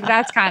there. Like,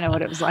 that's kind of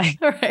what it was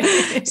like.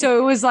 Right. So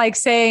it was like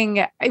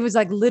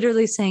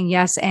literally saying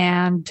yes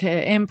and to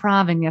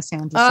improv and yes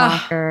and to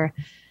soccer.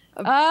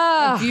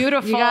 A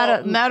beautiful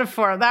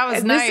metaphor. That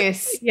was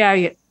nice.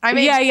 Yeah.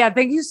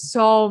 Thank you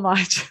so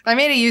much. I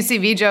made a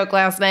UCB joke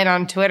last night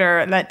on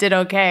Twitter that did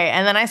okay,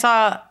 and then I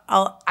saw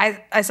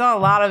a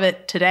lot of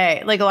it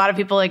today. Like a lot of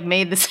people like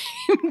made the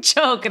same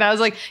joke, and I was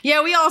like,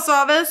 "Yeah, we all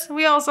saw this.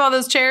 We all saw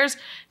those chairs."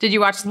 Did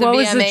you watch the VMAs? What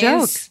was the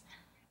joke?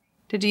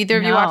 Did either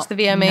of you watch the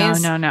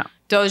VMAs? No.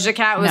 Doja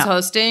Cat was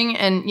hosting,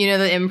 and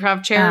the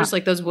improv chairs,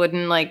 like those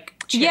wooden like.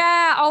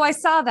 Yeah. Oh, I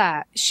saw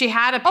that. She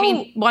had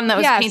one that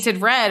was painted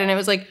red, and it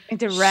was like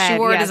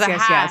short as a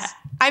hat. Yes.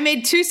 I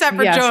made two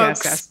separate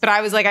jokes, but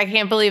I was like, I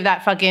can't believe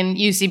that fucking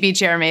UCB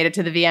chair made it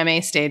to the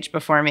VMA stage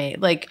before me.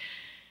 Like,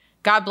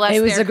 God bless.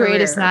 It was the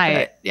greatest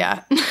night.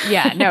 Yeah.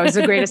 Yeah. No, it was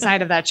the greatest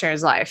night of that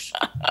chair's life.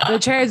 The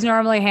chair is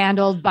normally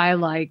handled by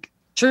like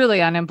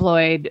truly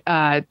unemployed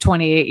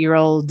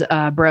 28-year-old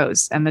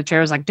bros, and the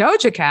chair was like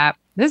Doja Cat.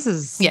 This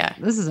is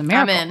a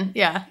miracle. I'm in.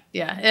 Yeah.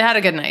 It had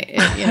a good night.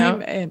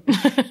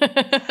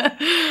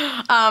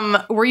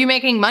 Were you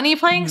making money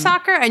playing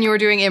soccer and you were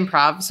doing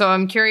improv? So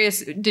I'm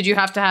curious, did you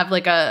have to have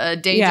like a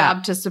day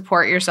job to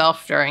support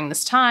yourself during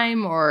this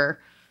time,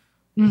 or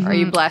are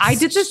you blessed? I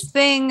did this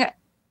thing.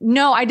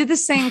 No, I did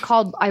this thing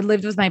called, I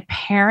lived with my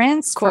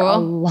parents for a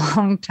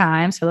long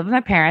time. So I lived with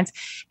my parents.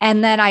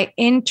 And then I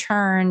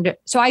interned.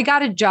 So I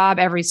got a job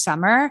every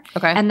summer.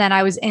 Okay. And then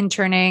I was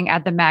interning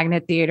at the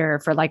Magnet Theater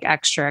for like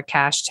extra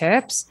cash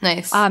tips.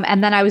 Nice.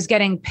 And then I was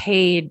getting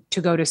paid to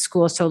go to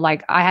school. So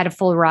like I had a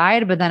full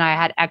ride, but then I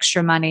had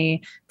extra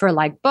money for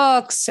like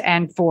books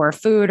and for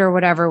food or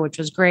whatever, which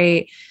was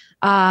great.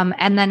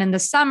 And then in the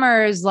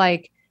summers,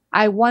 like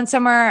one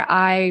summer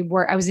I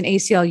was an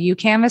ACLU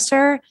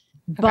canvasser.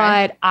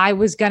 But I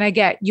was going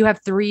to you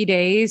have 3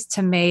 days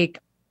to make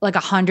like to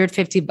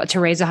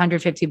raise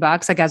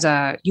 $150.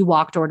 Like you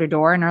walk door to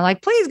door and are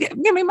like, please give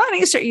me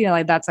money. So,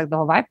 like that's like the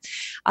whole vibe.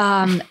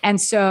 And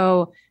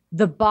so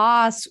the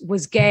boss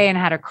was gay and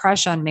had a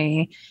crush on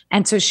me.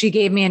 And so she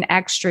gave me an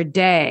extra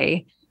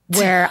day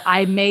where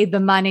I made the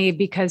money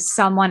because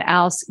someone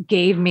else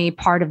gave me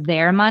part of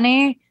their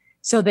money.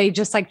 So they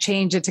just like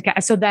changed it to,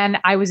 so then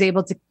I was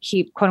able to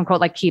keep, quote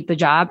unquote, like keep the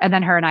job. And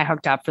then her and I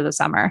hooked up for the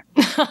summer.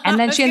 And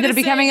then she ended up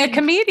becoming a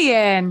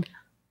comedian.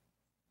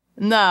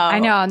 No, I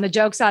know. And the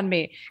joke's on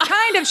me.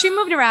 Kind of. She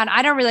moved around.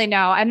 I don't really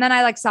know. And then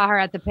I like saw her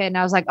at the pit and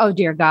I was like, oh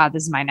dear God,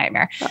 this is my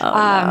nightmare.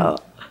 No.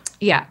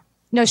 Yeah.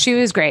 No, she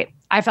was great.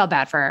 I felt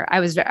bad for her. I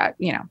was, I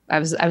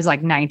was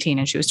like 19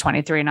 and she was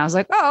 23 and I was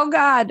like, oh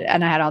God.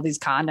 And I had all these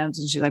condoms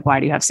and she's like, why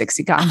do you have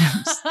 60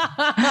 condoms?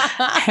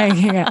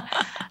 Yeah.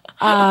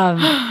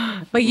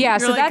 But yeah,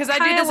 so that's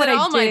because I do this at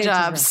all my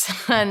jobs,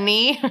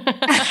 honey.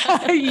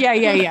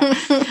 Yeah.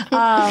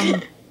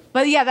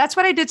 But yeah, that's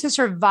what I did to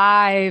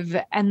survive.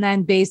 And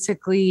then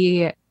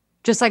basically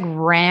just like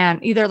ran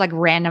either like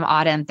random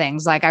odd end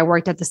things. Like I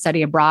worked at the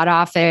study abroad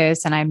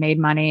office and I made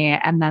money.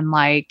 And then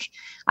like,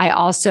 I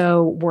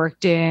also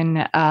worked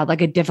in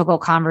like a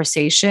difficult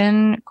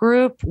conversation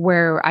group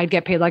where I'd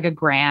get paid like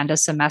 $1,000 a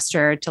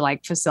semester to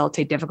like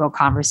facilitate difficult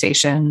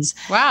conversations.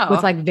 Wow.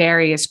 With like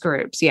various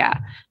groups. Yeah.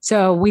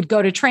 So we'd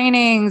go to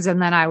trainings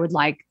and then I would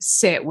like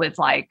sit with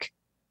like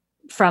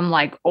from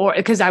like, or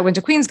because I went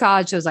to Queens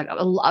College, so it was like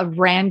a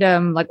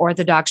random like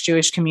Orthodox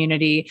Jewish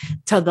community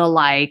to the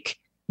like,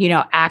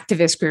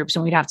 activist groups,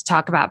 and we'd have to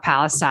talk about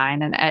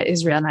Palestine and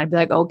Israel. And I'd be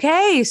like,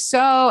 okay,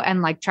 so,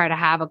 and like try to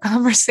have a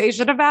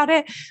conversation about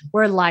it.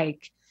 We're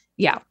like,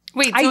 yeah.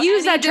 Wait, I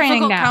use that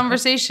training now.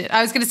 Conversation.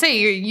 I was going to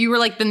say you were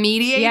like the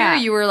mediator. Yeah.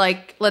 You were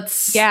like,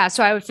 let's. Yeah.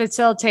 So I would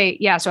facilitate.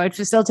 Yeah. So I'd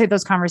facilitate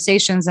those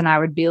conversations, and I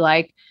would be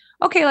like,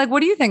 okay, like, what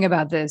do you think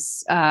about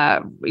this?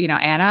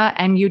 Anna,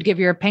 and you'd give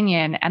your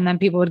opinion, and then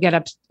people would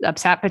get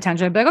upset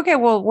potentially. I'd be like, okay,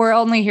 well, we're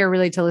only here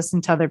really to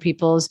listen to other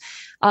people's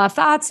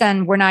thoughts,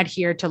 and we're not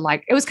here to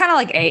like, it was kind of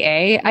like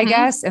AA, I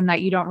guess, in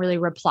that you don't really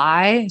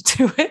reply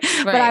to it.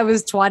 Right. But I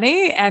was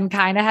 20 and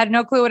kind of had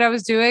no clue what I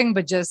was doing,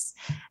 but just,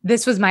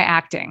 this was my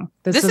acting.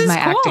 This was my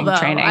acting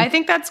training. I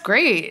think that's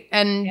great.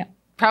 And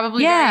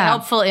probably very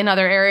helpful in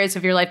other areas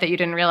of your life that you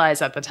didn't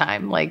realize at the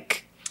time.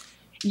 Like,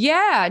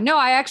 yeah, no,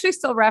 I actually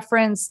still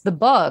reference the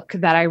book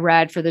that I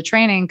read for the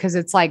training, because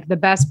it's like the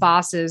best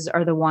bosses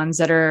are the ones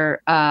that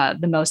are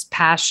the most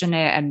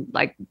passionate and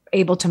like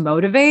able to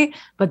motivate,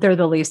 but they're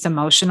the least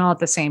emotional at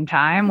the same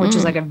time, which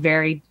is like a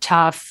very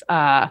tough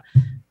dance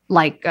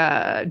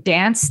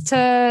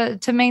to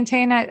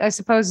maintain, I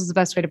suppose is the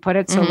best way to put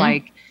it. So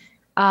like,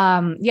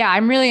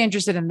 I'm really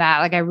interested in that.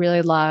 Like, I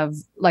really love,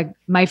 like,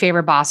 my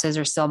favorite bosses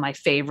are still my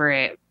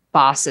favorite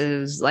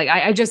bosses. Like,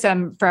 I just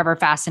am forever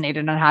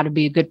fascinated on how to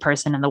be a good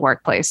person in the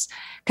workplace,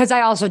 because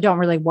I also don't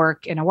really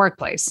work in a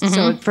workplace.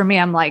 So for me,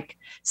 I'm like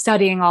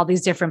studying all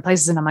these different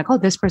places, and I'm like, oh,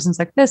 this person's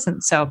like this.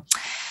 And so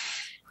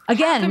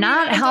again,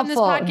 not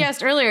helpful. On this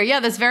podcast earlier. Yeah,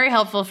 that's very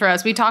helpful for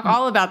us. We talk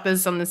all about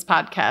this on this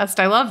podcast.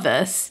 I love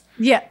this.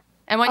 Yeah.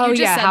 And when you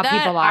just said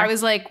that, I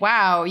was like,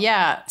 wow,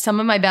 yeah, some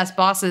of my best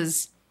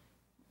bosses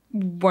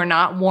were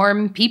not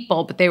warm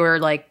people, but they were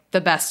like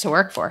the best to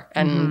work for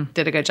and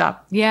did a good job.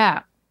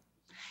 Yeah.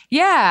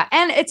 Yeah.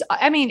 And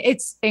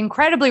it's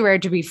incredibly rare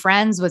to be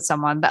friends with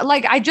someone that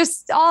like,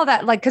 all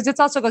that, like, cause it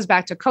also goes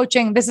back to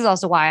coaching. This is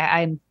also why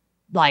I'm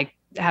like,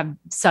 have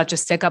such a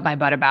stick up my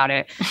butt about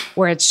it,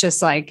 where it's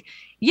just like,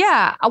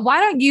 yeah,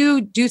 why don't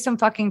you do some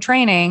fucking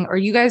training, or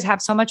you guys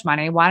have so much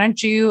money. Why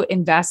don't you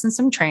invest in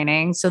some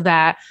training so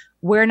that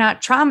we're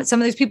not traumatized? Some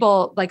of these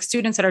people, like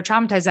students that are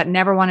traumatized that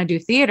never want to do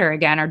theater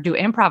again or do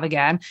improv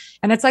again.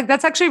 And it's like,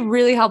 that's actually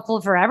really helpful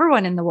for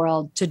everyone in the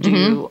world to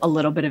do a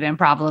little bit of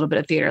improv, a little bit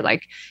of theater,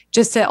 like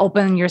just to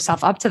open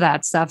yourself up to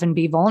that stuff and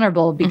be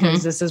vulnerable,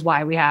 because this is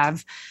why we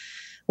have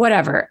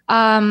whatever,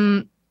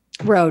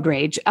 road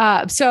rage.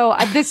 So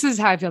this is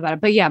how I feel about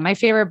it. But yeah, my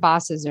favorite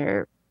bosses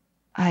are,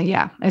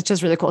 it's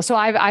just really cool. So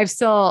I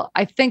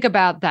think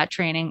about that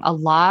training a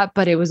lot,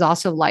 but it was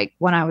also like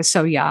when I was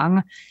so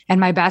young, and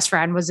my best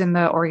friend was in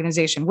the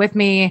organization with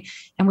me,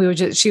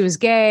 and she was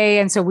gay.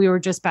 And so we were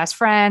just best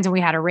friends, and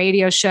we had a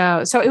radio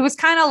show. So it was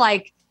kind of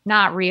like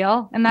not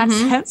real in that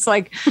sense.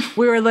 Like,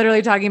 we were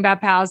literally talking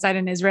about Palestine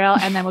and Israel,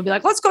 and then we'll be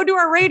like, let's go do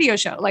our radio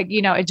show. Like,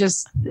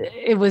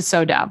 it was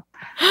so dumb.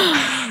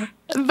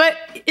 But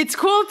it's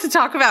cool to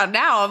talk about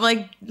now. I'm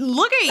like,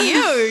 look at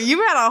you.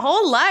 You had a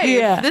whole life.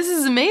 Yeah. This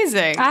is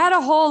amazing. I had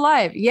a whole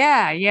life.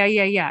 Yeah.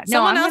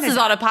 Someone else is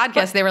on a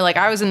podcast. They were like,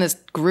 I was in this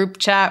group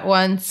chat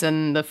once,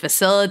 and the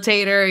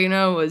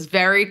facilitator, was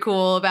very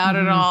cool about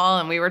it all.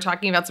 And we were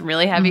talking about some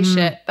really heavy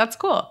shit. That's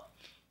cool.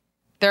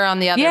 They're on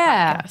the other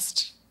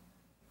podcast.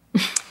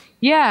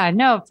 Yeah,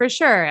 no, for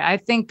sure. I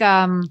think,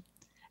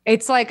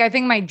 it's like, I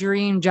think my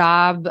dream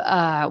job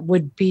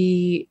would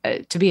be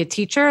to be a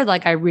teacher.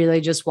 Like, I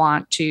really just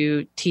want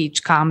to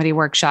teach comedy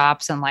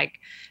workshops and like,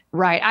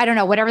 I don't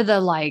know, whatever the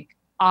like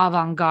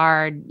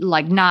avant-garde,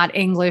 like not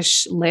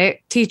English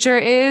lit teacher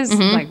is,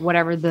 like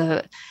whatever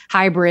the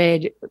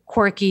hybrid,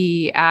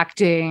 quirky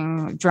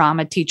acting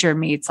drama teacher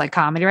meets like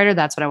comedy writer.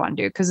 That's what I want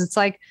to do. Cause it's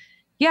like,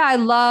 yeah, I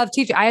love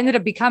teaching. I ended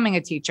up becoming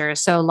a teacher.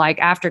 So like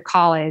after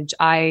college,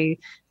 I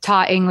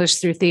taught English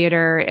through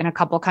theater in a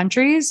couple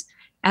countries.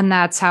 And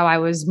that's how I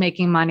was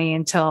making money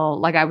until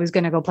like I was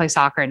going to go play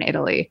soccer in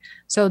Italy.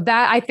 So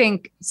that, I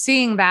think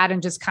seeing that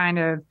and just kind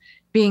of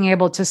being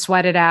able to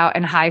sweat it out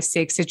in high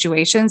stakes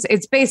situations,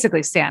 it's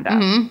basically stand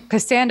up,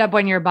 because stand up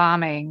when you're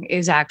bombing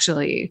is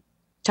actually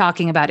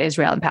talking about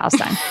Israel and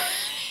Palestine.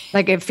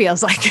 Like, it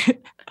feels like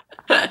it.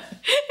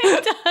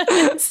 It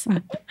does.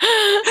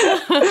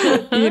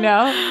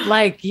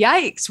 Like,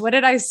 yikes. What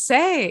did I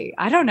say?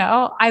 I don't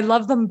know. I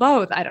love them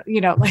both. I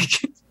don't, like.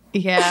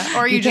 Yeah.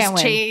 Or you just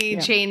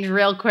change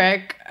real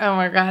quick. Oh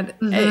my God.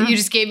 You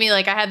just gave me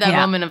like, I had that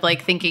moment of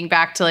like thinking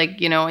back to like,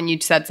 when you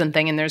said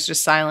something and there's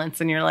just silence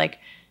and you're like,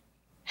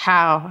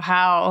 how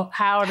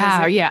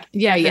does it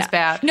get this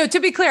bad? No,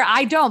 to be clear,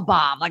 I don't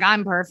bomb. Like,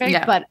 I'm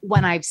perfect, but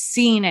when I've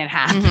seen it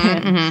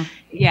happen,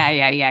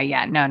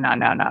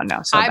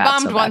 No. So I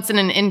bombed once in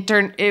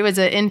it was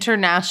an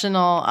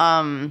international,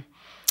 I've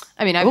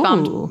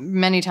bombed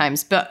many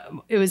times, but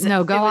it was,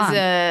 oh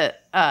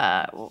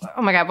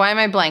my God, why am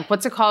I blank?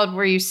 What's it called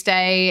where you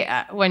stay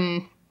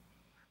when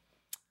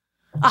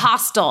a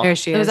hostel? There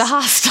she is. It was a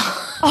hostel.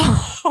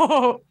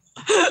 Oh,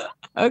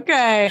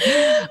 okay,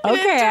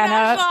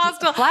 Anna.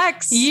 Hostel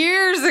Flex.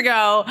 years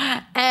ago,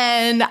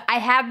 and I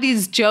have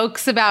these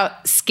jokes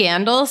about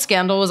Scandal.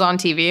 Scandal was on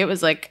TV. It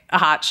was like a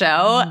hot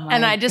show.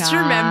 And I just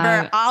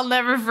remember, I'll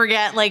never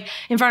forget, like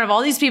in front of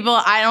all these people,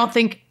 I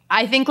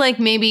think like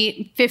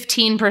maybe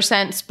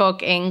 15%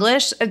 spoke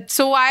English.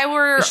 So why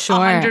were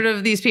 100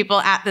 of these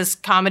people at this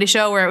comedy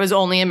show where it was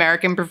only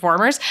American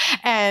performers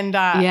and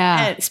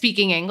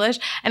speaking English?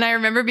 And I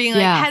remember being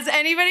like, has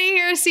anybody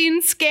here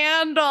seen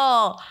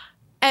Scandal?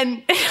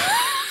 And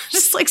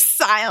just like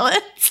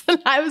silence.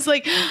 And I was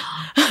like,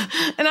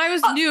 and I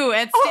was new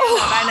at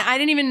stand-up. And I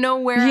didn't even know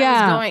where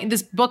I was going.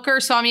 This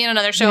booker saw me in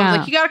another show. I was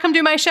like, you got to come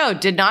do my show.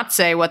 Did not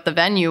say what the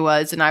venue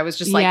was. And I was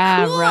just like,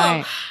 cool.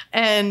 Right.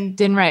 And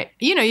didn't write,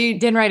 you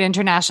didn't write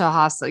International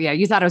Hostel. Yeah.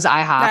 You thought it was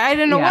IHOP. I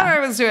didn't know what I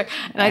was doing.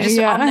 And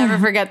I'll never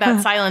forget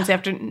that silence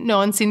after no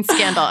one's seen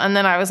Scandal. And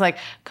then I was like,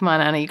 come on,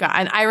 Anna, you got,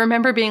 and I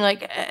remember being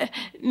like,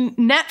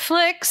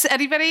 Netflix,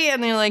 anybody?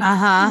 And they're like,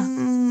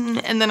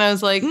 and then I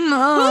was like,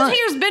 who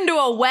here's been to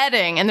a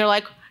wedding? And they're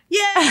like,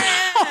 yeah. And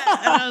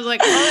I was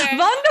like, okay.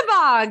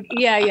 Wunderbar.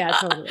 Yeah,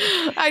 totally.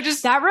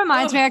 That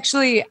reminds me,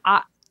 actually,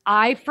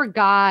 I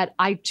forgot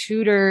I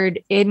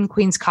tutored in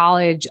Queens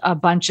College a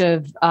bunch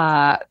of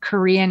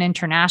Korean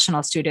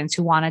international students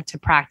who wanted to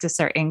practice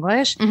their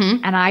English.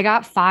 Mm-hmm. And I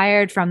got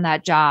fired from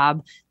that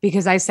job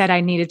because I said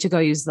I needed to go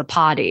use the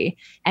potty.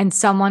 And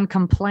someone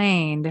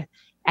complained.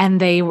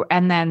 And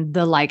then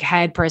the like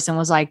head person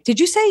was like, did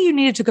you say you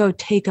needed to go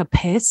take a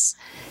piss?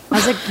 I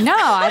was like, no,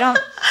 I don't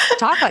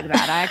talk like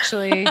that. I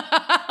actually,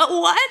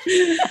 what?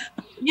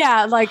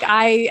 Yeah. Like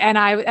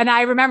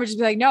I remember just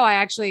being like, no,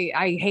 I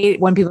hate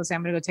when people say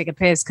I'm going to go take a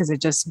piss because it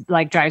just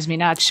like drives me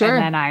nuts. Sure.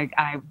 And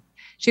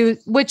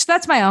then which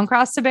that's my own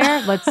cross to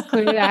bear.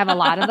 Clearly I have a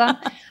lot of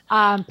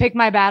them. Pick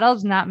my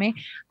battles, not me.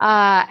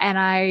 And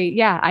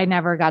I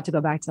never got to go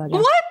back to that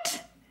job.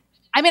 What?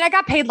 I mean, I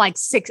got paid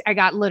I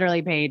got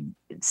literally paid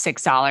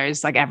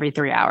 $6 like every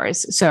 3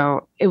 hours.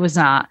 So it was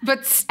not,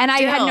 and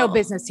I had no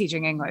business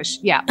teaching English.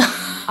 Yeah.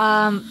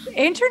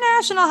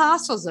 International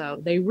hostels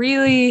though,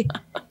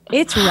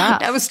 it's rough.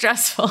 That was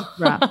stressful.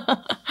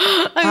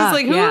 I was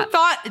like, who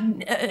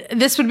thought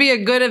this would be a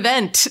good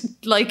event?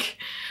 Like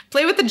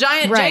play with the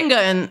giant Jenga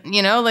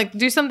and, like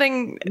do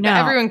something that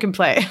everyone can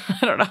play.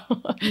 I don't know.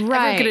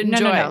 Right. Everyone could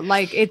enjoy. No.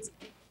 Like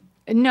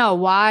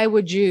why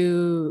would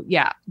you,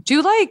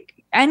 do like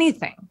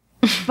anything,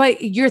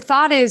 but your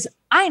thought is,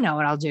 I know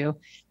what I'll do.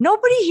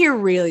 Nobody here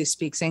really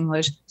speaks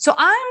English. So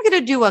I'm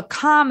going to do a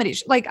comedy.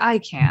 Like I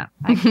can't.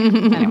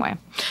 Anyway.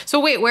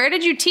 So wait, where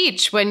did you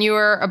teach when you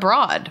were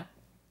abroad?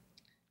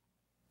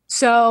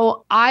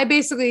 So I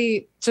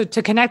basically, to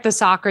connect the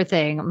soccer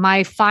thing,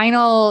 my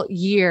final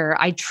year,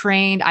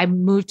 I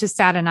moved to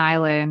Staten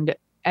Island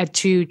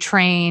to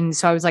train.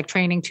 So I was like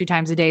training 2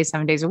 times a day,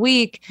 7 days a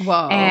week.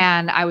 Whoa.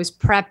 And I was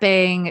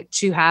prepping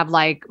to have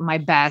like my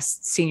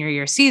best senior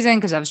year season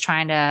because I was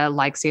trying to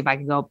like see if I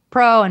could go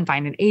pro and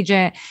find an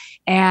agent.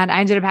 And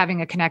I ended up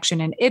having a connection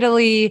in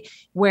Italy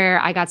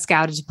where I got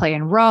scouted to play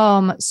in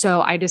Rome.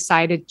 So I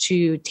decided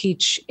to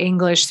teach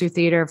English through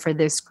theater for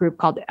this group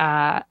called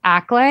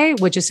ACLE,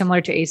 which is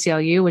similar to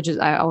ACLU, which is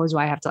always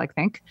why I have to like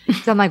think.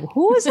 So I'm like,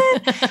 who is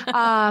it?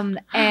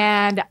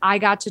 And I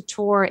got to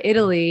tour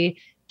Italy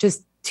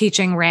just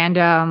teaching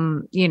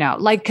random,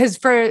 because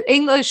for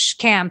English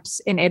camps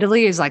in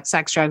Italy is like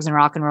sex, drugs, and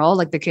rock and roll.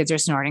 Like the kids are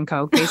snorting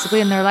coke basically.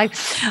 And they're like,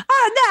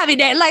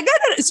 Davide, like,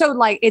 so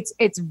like,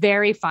 it's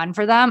very fun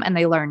for them and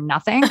they learn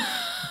nothing.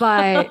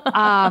 But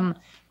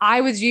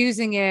I was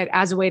using it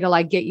as a way to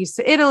like get used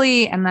to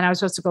Italy. And then I was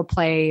supposed to go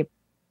play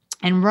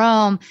in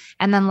Rome.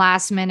 And then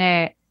last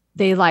minute,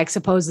 they like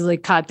supposedly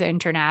cut the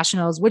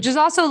internationals, which is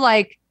also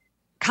like,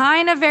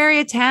 kind of very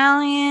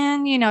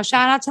Italian,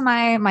 shout out to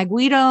my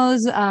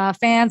Guido's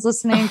fans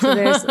listening to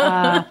this.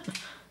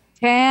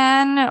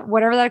 Tan,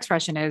 whatever that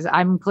expression is.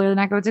 I'm clearly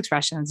not good with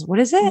expressions. What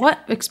is it? What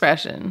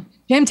expression?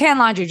 Gym tan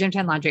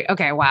laundry.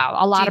 Okay, wow.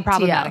 A lot of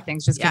problematic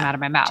things just came out of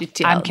my mouth.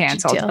 I'm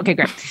canceled. Okay,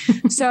 great.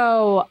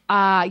 So,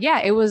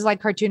 it was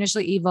like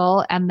cartoonishly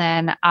evil. And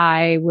then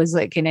I was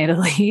like in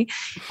Italy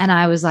and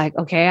I was like,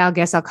 okay, I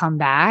guess I'll come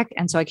back.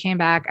 And so I came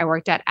back. I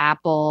worked at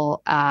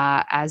Apple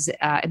as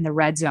in the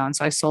red zone.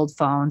 So I sold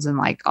phones and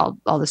like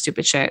all the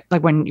stupid shit.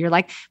 Like when you're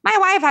like, my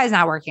Wi-Fi is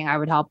not working, I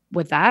would help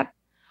with that.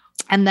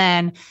 And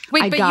then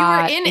but you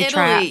were in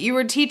Italy. You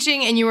were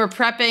teaching and you were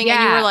prepping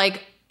and you were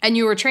like, and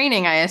you were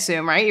training, I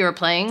assume, right? You were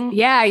playing.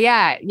 Yeah.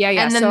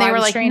 And then they were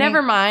like,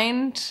 never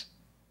mind.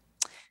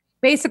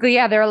 Basically,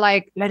 they were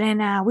like,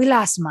 Lorena, we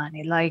lost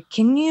money. Like,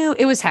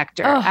 it was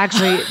Hector. Oh.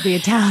 Actually, the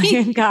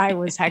Italian guy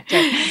was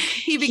Hector.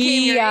 He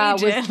became your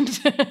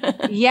agent.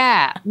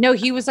 No,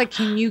 he was like,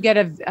 can you get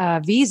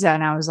a visa?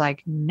 And I was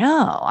like,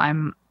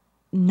 no.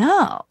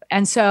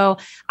 And so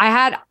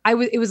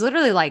it was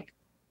literally like,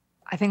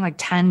 I think like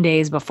 10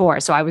 days before.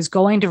 So I was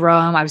going to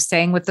Rome. I was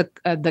staying with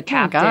the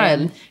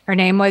captain. Her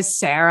name was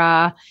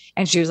Sarah.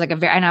 And she was like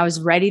and I was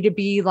ready to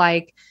be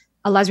like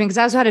a lesbian because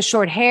I also had a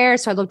short hair.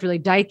 So I looked really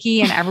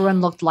dykey and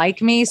everyone looked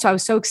like me. So I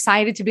was so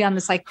excited to be on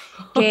this like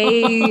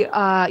gay,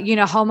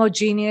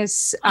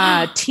 homogeneous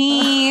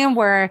team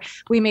where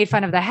we made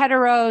fun of the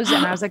heteros.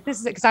 And I was like, this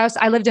is it. Cause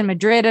I lived in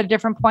Madrid at a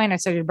different point. I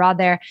studied abroad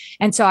there.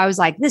 And so I was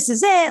like, this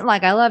is it.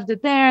 Like, I loved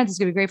it there. This is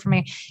gonna be great for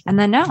me. And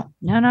then no.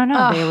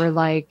 They were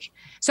like,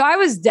 so I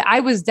was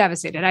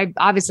devastated.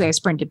 I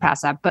sprinted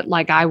past that, but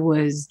like I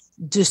was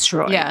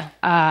destroyed.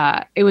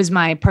 Yeah. It was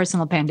my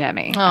personal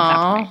pandemic.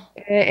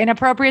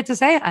 Inappropriate to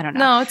say? I don't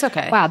know. No, it's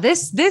okay. Wow.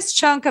 This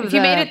chunk of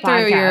you made it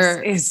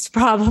through is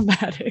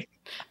problematic.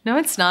 No,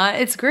 it's not.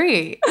 It's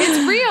great.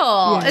 It's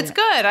real. It's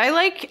good.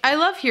 I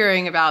love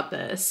hearing about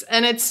this.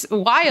 And it's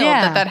wild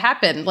that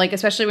happened. Like,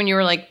 especially when you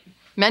were like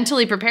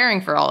mentally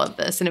preparing for all of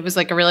this. And it was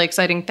like a really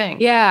exciting thing.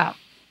 Yeah.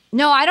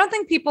 No, I don't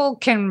think people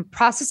can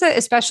process it,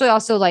 especially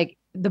also like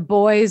the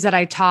boys that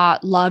I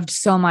taught loved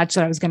so much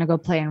that I was going to go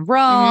play in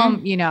Rome.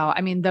 Mm-hmm. You know,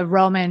 I mean, the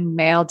Roman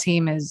male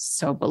team is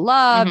so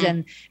beloved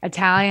and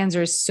Italians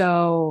are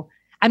so,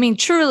 I mean,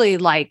 truly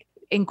like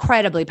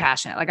incredibly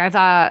passionate. Like I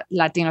thought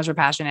Latinos were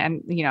passionate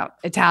and, you know,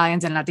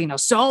 Italians and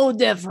Latinos, so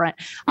different.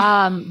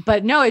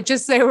 But no,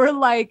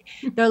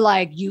 they're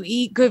like, you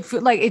eat good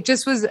food. Like it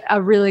just was a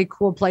really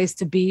cool place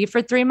to be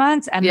for 3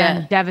 months and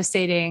then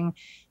devastating.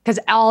 Because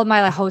all of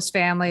my host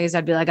families,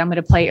 I'd be like, I'm going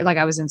to play. Like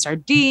I was in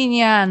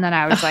Sardinia and then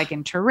I was like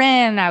in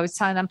Turin. I was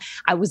telling them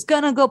I was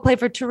going to go play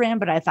for Turin,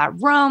 but I thought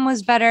Rome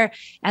was better.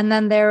 And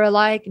then they were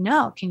like,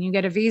 no, can you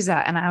get a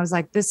visa? And I was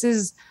like, this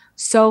is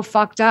so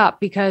fucked up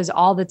because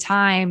all the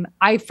time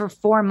for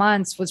 4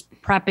 months was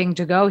prepping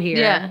to go here.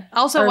 Yeah.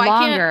 Also, why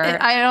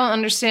can't, I don't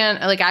understand.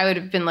 Like I would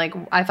have been like,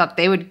 I thought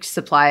they would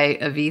supply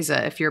a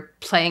visa if you're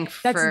playing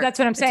for that's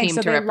what I'm saying. team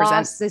so to they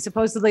represent.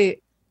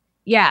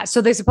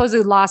 So they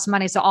supposedly lost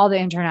money. So all the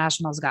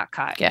internationals got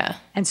cut. Yeah.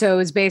 And so it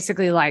was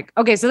basically like,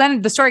 okay, so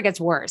then the story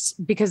gets worse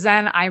because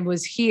then I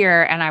was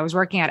here and I was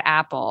working at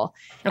Apple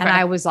and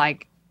I was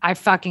like, I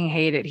fucking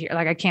hate it here.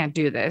 Like, I can't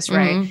do this.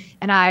 Right.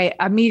 And I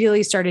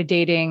immediately started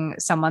dating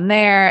someone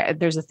there.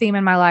 There's a theme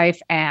in my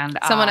life and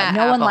someone at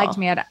no Apple. one liked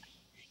me at,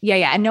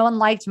 and no one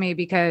liked me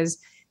because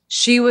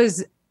she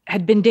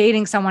had been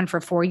dating someone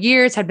for 4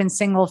 years, had been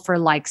single for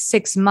like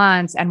 6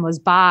 months and was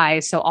bi.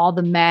 So all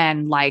the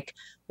men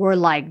were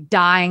like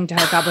dying to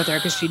hook up with her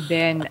because she'd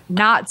been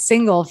not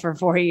single for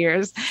 4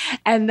 years.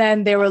 And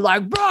then they were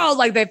like, bro,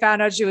 like they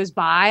found out she was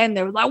bi and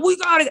they were like, we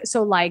got it.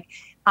 So like,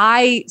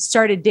 I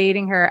started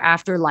dating her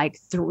after like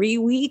 3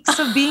 weeks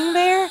of being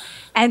there.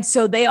 And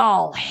so they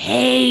all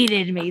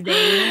hated me. They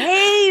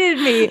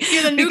hated me.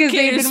 You're the new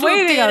kid who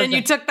swooped in and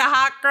you took the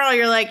hot girl.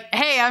 You're like,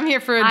 hey, I'm here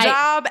for a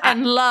job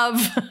and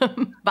love.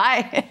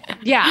 Bye.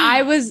 Yeah.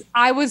 I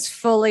was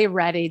fully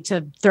ready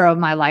to throw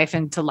my life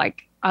into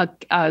like a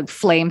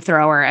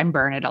flamethrower and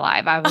burn it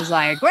alive. I was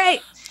like,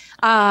 great.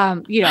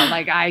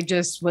 Like I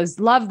just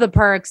loved the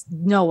perks.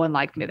 No one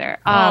liked me there,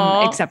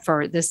 except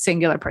for this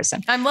singular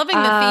person. I'm loving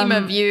the theme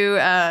of you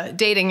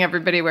dating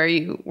everybody where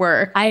you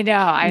work. I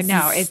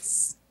know.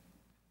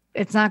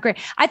 It's not great.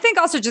 I think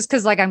also just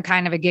because like I'm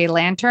kind of a gay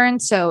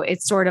lantern. So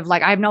it's sort of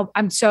like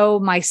I'm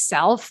so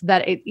myself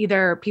that it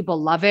either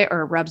people love it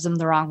or it rubs them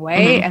the wrong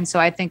way. And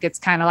so I think it's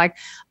kind of like,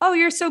 oh,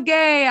 you're so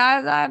gay.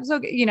 I'm so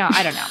gay.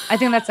 I don't know. I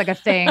think that's like a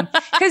thing.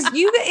 Because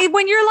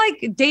when you're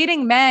like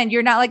dating men,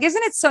 you're not like,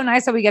 isn't it so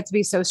nice that we get to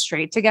be so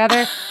straight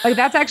together? Like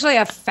that's actually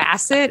a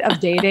facet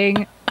of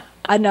dating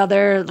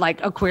another like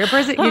a queer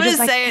person. I'm You're gonna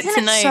just say like, it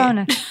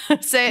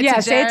tonight. Say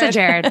it to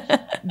Jared.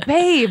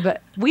 Babe,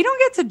 we don't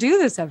get to do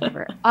this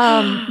ever.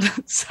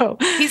 So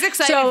he's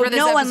excited for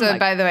this episode,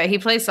 by the way. He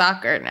plays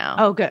soccer now.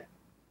 Oh, good.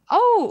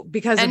 Oh,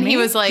 because and of me? He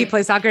was like, he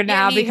plays soccer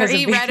now because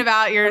he read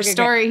about your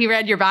story. Good. He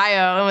read your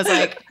bio and was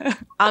like,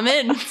 I'm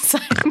in.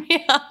 Sign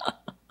me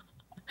up.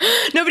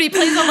 No, but he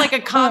plays on like a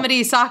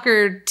comedy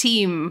soccer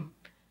team.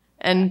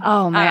 And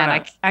oh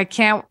man, I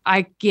can't.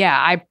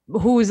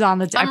 Who's on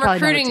the team? I'm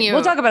recruiting you.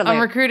 We'll talk about it later.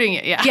 I'm recruiting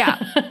you. Yeah.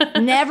 Yeah.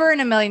 Never in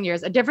a million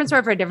years. A different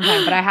story for a different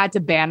time, but I had to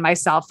ban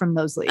myself from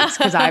those leagues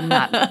because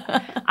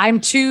I'm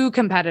too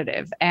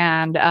competitive.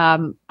 And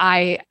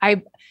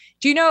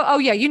do you know,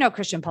 you know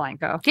Christian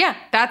Polanco. Yeah.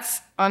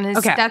 That's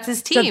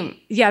his team.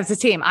 So, it's his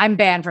team. I'm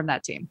banned from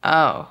that team.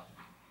 Oh.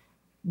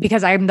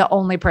 Because I'm the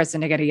only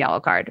person to get a yellow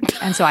card.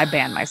 And so I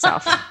banned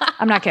myself.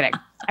 I'm not kidding.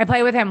 I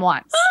played with him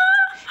once.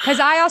 Because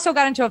I also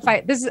got into a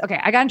fight.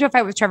 I got into a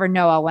fight with Trevor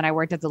Noah when I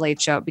worked at The Late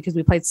Show because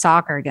we played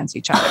soccer against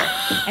each other.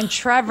 And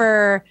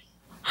Trevor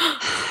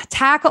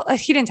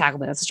he didn't tackle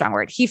me. That's a strong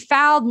word. He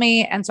fouled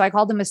me. And so I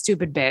called him a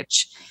stupid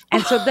bitch.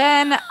 And so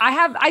then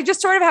I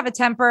just sort of have a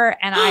temper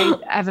and I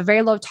have a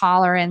very low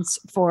tolerance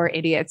for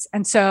idiots.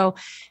 And so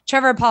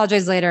Trevor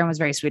apologized later and was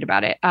very sweet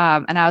about it.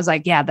 And I was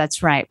like, yeah,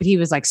 that's right. But he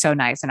was like so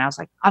nice. And I was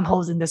like, I'm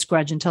holding this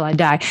grudge until I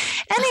die.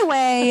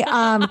 Anyway,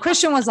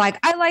 Christian was like,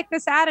 I like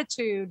this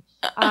attitude.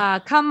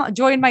 Come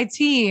join my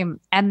team.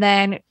 And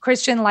then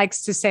Christian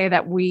likes to say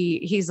that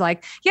he's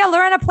like, yeah,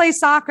 learn to play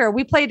soccer.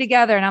 We play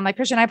together. And I'm like,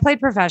 Christian, I played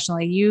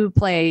professionally. you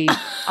play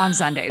on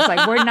Sundays.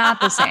 Like, we're not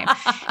the same.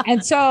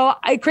 And so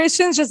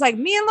Christian's just like,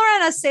 me and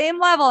Lorena, same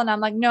level. And I'm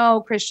like,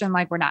 no, Christian,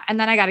 like, we're not. And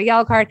then I got a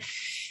yellow card.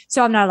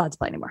 So I'm not allowed to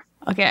play anymore.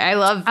 Okay. I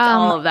love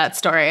all of that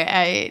story.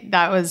 It's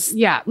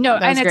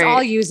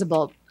all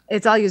usable.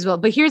 It's all usable.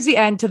 But here's the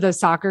end to the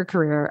soccer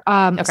career.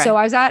 So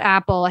I was at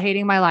Apple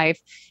hating my life.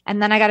 And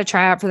then I got to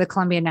try out for the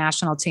Columbia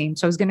national team.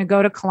 So I was going to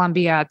go to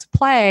Columbia to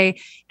play.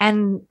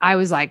 And I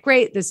was like,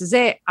 great, this is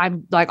it.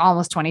 I'm like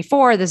almost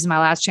 24. This is my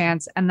last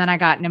chance. And then I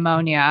got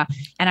pneumonia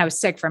and I was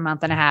sick for a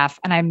month and a half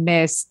and I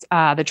missed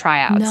the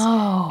tryouts.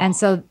 No. And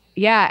so,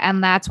 yeah.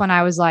 And that's when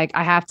I was like,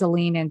 I have to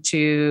lean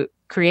into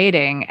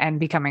creating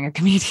and becoming a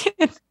comedian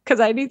because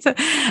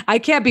I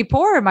can't be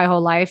poor my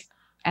whole life.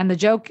 And the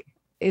joke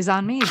is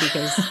on me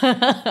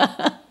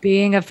because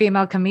being a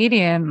female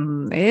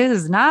comedian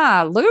is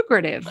not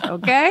lucrative.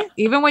 Okay.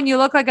 Even when you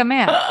look like a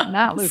man,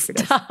 not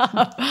lucrative. Wait,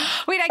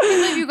 I can't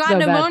believe you got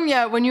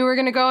pneumonia when you were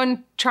going to go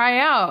and try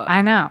out.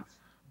 I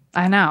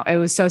know. It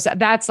was so sad.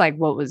 That's like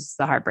what was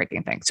the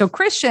heartbreaking thing. So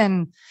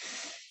Christian,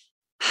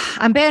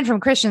 I'm banned from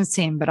Christian's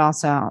team, but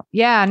also,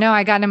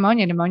 I got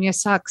pneumonia. Pneumonia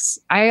sucks.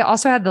 I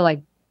also had the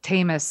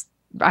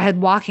I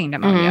had walking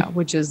pneumonia,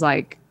 which is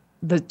like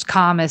the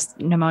calmest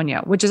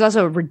pneumonia, which is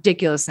also a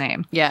ridiculous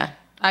name. Yeah.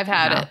 I've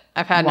had it.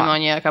 I've had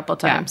pneumonia a couple of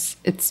times.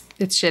 Yeah. It's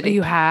shitty.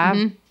 You have?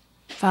 Mm-hmm.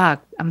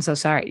 Fuck. I'm so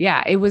sorry.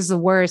 Yeah. It was the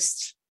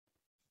worst.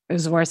 It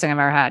was the worst thing I've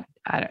ever had.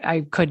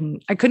 I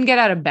couldn't get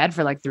out of bed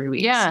for like 3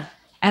 weeks. Yeah.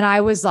 And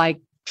I was like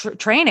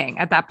training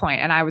at that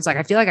point. And I was like,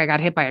 I feel like I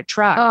got hit by a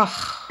truck.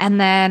 Ugh. And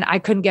then I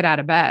couldn't get out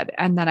of bed.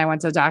 And then I went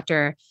to the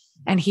doctor.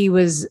 And he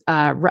was,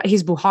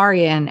 he's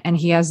Buharian and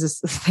he has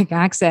this thick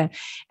accent.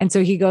 And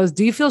so he goes,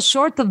 do you feel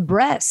short of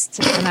breath?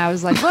 And I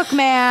was like, look,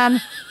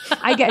 man,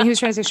 he was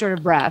trying to say short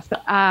of breath.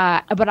 But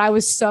I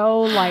was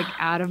so like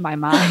out of my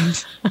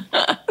mind.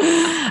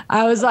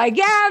 I was like,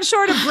 yeah, I'm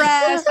short of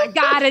breath. I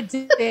got it,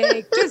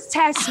 Dick. Just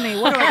test me.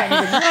 What do I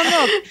got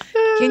to do?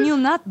 No. Can you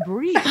not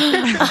breathe?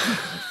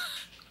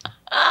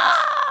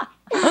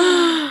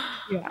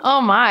 Yeah.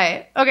 Oh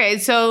my. Okay.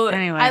 So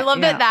anyway, I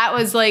love that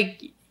was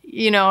like,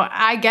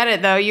 I get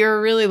it though.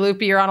 You're really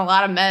loopy. You're on a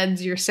lot of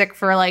meds. You're sick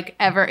for like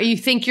ever. You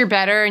think you're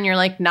better and you're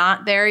like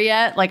not there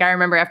yet. Like I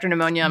remember after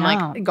pneumonia, I'm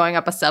like going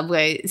up a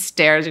subway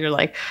stairs. You're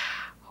like,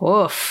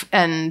 woof.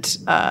 And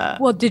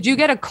well, did you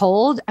get a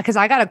cold? Because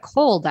I got a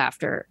cold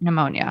after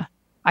pneumonia.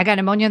 I got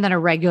pneumonia and then a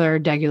regular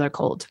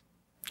cold.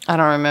 I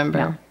don't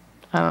remember.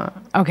 No.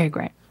 Okay,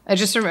 great. I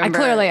just remember.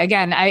 I clearly,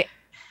 again, I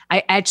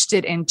etched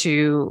it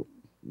into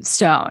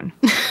stone.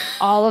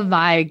 All of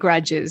my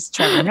grudges,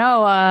 Trevor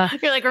Noah.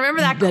 You're like,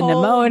 remember that cold,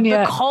 pneumonia,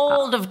 the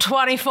cold of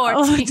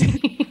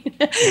 2014.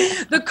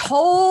 The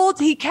cold.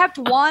 He kept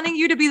wanting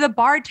you to be the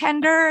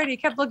bartender, and he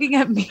kept looking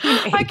at me.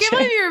 I can't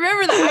believe you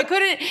remember that. I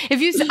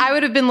couldn't. I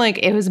would have been like,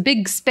 it was a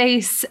big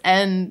space,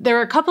 and there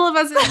were a couple of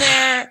us in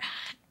there,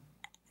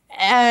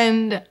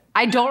 and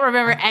I don't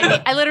remember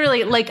any. I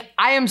literally,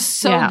 I am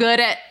so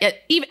good at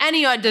even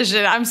any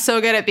audition. I'm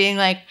so good at being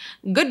like,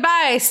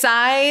 goodbye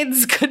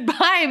sides,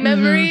 goodbye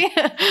memory.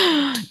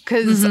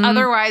 Because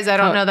otherwise, I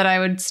don't know that I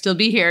would still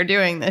be here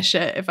doing this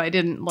shit if I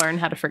didn't learn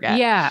how to forget.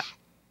 Yeah.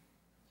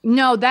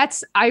 No,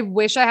 I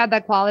wish I had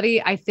that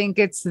quality. I think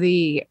it's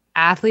the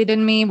athlete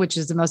in me, which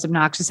is the most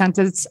obnoxious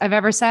sentence I've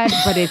ever said.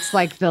 But it's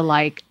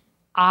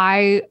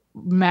I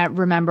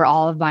remember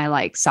all of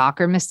my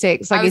soccer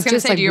mistakes. I was going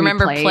to say, do you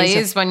remember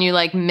plays when you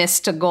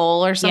missed a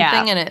goal or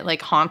something and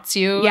it haunts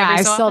you? Yeah,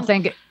 I still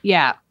think,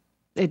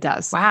 it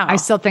does. Wow. I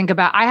still think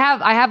about, I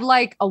have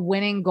a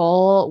winning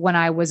goal when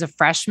I was a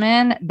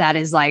freshman. That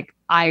is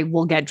I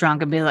will get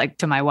drunk and be like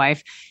to my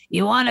wife,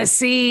 you want to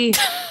see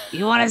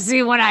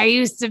when I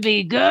used to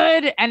be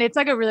good? And it's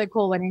a really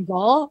cool winning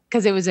goal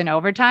because it was in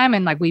overtime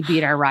and we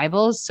beat our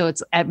rivals. So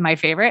it's at my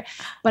favorite,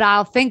 but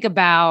I'll think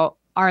about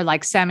our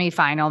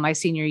semifinal my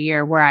senior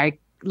year where I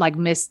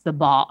missed the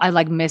ball.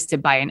 I missed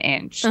it by an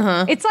inch.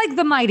 It's like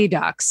the Mighty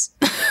Ducks,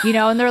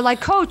 and they're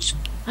like, coach,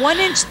 1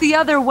 inch the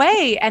other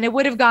way and it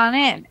would have gone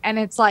in. And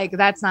it's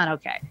that's not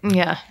okay.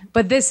 Yeah.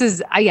 But this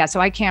is, so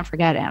I can't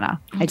forget, Anna.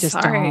 I just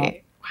don't.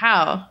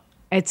 How?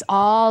 It's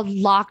all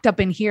locked up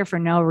in here for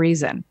no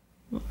reason.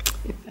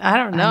 I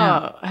don't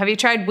know. Have you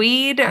tried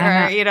weed or,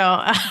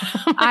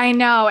 I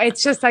know.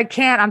 It's just, I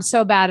can't. I'm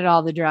so bad at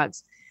all the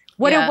drugs.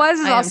 What it was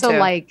is also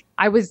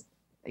I was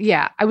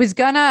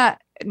gonna,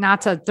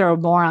 not to throw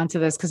more onto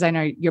this because I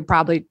know you're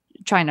probably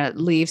trying to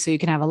leave so you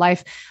can have a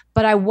life,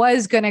 but I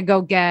was gonna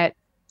go get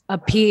a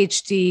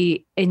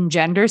PhD in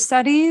gender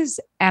studies.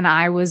 And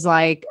I was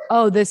like,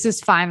 oh, this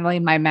is finally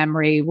my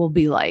memory will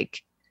be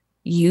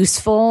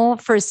useful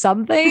for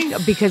something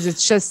because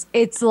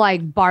it's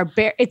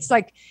barbaric. It's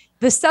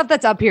the stuff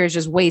that's up here is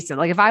just wasted.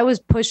 If I was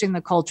pushing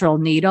the cultural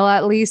needle,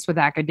 at least with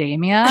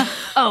academia,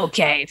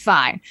 okay,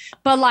 fine.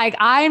 But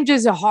I'm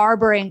just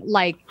harboring,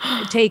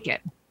 take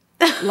it.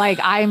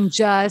 I'm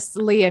just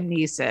Liam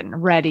Neeson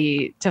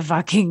ready to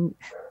fucking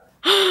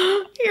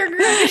You're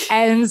great.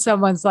 end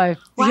someone's life.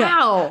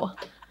 Wow.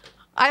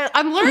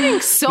 I'm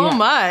learning so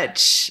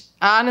much.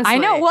 Honestly, I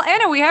know. Well,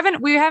 Anna, we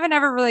haven't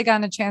ever really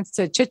gotten a chance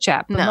to chit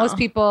chat. But most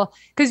people,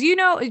 because do you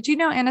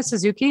know Anna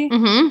Suzuki?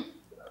 Mm-hmm.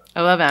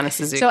 I love Anna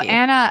Suzuki. So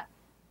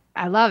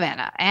I love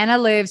Anna. Anna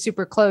lives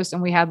super close,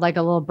 and we had like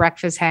a little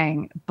breakfast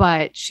hang.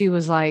 But she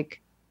was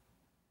like,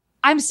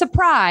 "I'm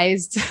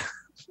surprised,"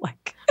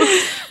 like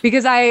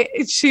because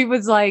she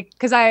was like,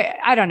 because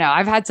I don't know.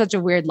 I've had such a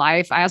weird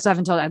life. I also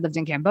haven't told. I lived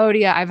in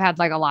Cambodia. I've had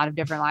like a lot of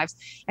different lives,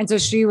 and so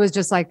she was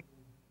just like,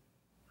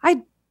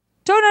 I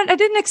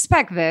didn't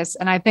expect this.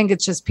 And I think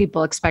it's just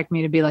people expect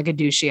me to be like a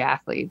douchey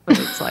athlete, but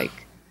it's like,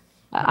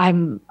 I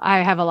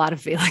have a lot of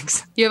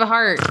feelings. You have a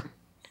heart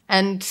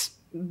and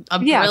a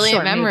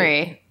brilliant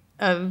memory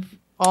of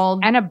all.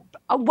 And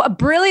a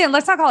brilliant,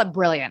 let's not call it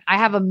brilliant. I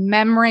have a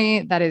memory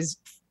that is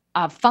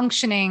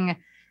functioning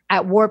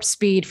at warp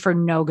speed for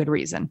no good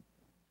reason.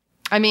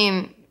 I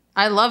mean,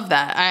 I love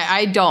that.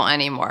 I don't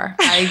anymore.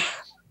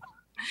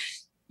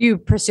 You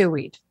pursue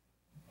weed?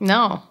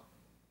 No.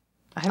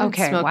 I haven't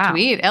smoked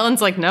weed.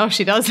 Ellen's like, no,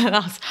 she doesn't.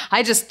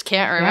 I just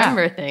can't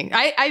remember things.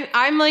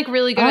 I'm like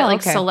really good at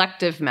like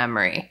selective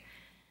memory.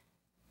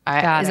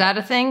 Is that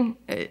a thing?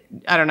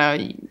 I don't know.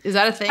 Is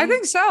that a thing? I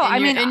think so.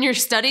 In your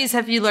studies,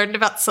 have you learned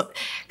about,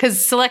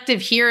 because selective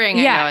hearing,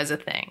 I know is a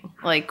thing,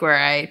 like where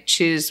I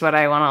choose what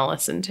I want to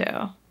listen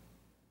to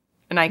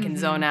and I can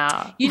zone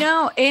out. You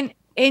know,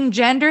 in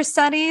gender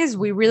studies,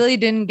 we really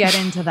didn't get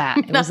into that.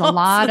 It was a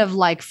lot of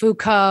like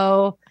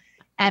Foucault.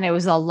 And it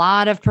was a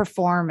lot of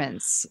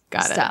performance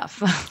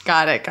stuff.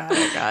 Got it.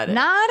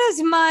 Not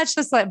as much,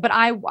 but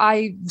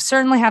I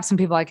certainly have some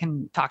people I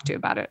can talk to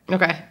about it.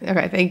 Okay.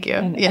 Thank you.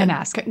 And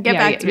ask. Get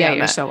back to me. Yeah,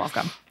 you're so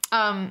welcome.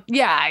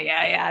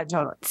 Yeah,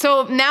 totally.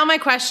 So now my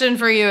question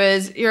for you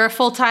is: you're a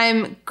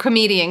full-time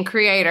comedian,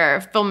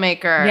 creator,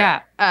 filmmaker.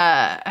 Yeah.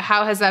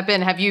 How has that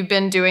been? Have you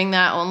been doing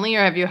that only,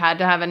 or have you had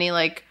to have any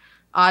like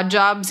odd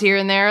jobs here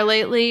and there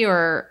lately,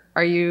 or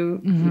are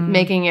you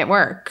making it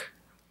work?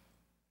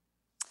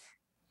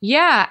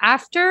 Yeah,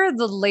 after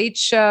The Late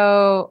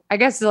Show, I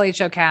guess The Late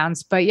Show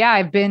counts, but yeah,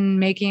 I've been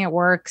making it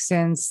work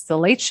since The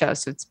Late Show.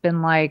 So it's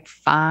been like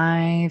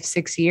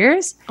 5-6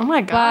 years. Oh my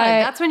God.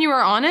 That's when you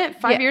were on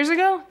it 5 years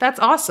ago? That's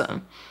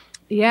awesome.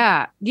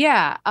 Yeah.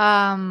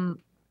 I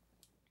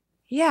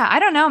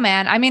don't know,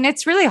 man. I mean,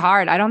 it's really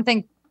hard. I don't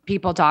think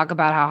people talk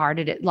about how hard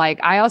it is.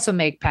 Like, I also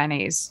make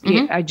pennies.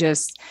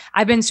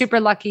 I've been super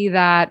lucky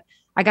that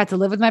I got to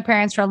live with my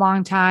parents for a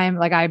long time.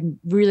 Like, I'm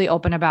really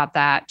open about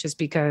that just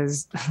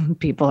because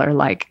people are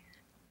like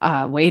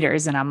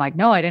waiters. And I'm like,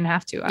 no, I didn't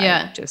have to.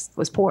 I just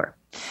was poor.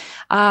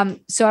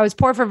 So I was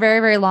poor for very,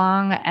 very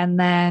long. And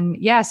then,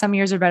 some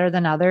years are better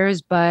than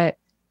others, but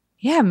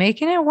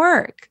making it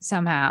work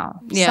somehow.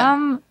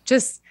 Some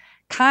just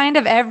kind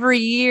of every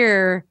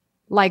year,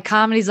 like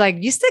comedy's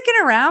like, you sticking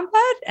around,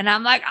 bud? And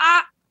I'm like,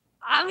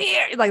 I'm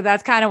here. Like,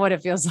 that's kind of what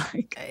it feels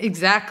like.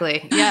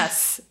 Exactly.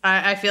 Yes.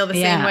 I feel the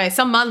same way.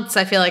 Some months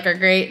I feel like are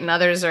great and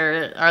others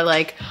are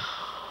like,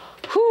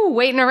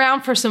 waiting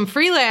around for some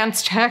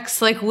freelance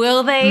checks. Like,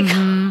 will they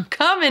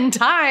come in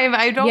time?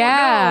 I don't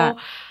know.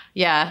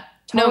 Yeah.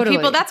 Totally. No,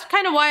 people, that's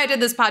kind of why I did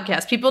this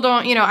podcast. People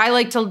don't, I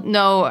like to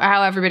know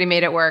how everybody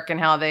made it work and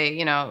how they,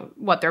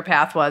 what their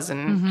path was.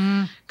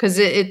 And because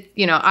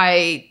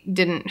I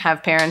didn't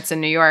have parents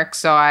in New York,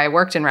 so I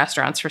worked in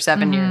restaurants for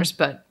 7 years,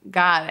 but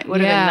God, it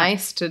would have been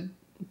nice to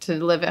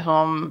live at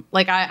home.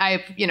 Like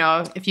I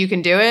if you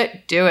can do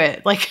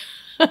it. Like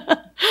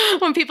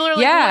when people are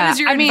like, what is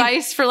your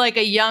advice for like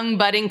a young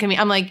budding comedian?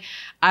 I'm like,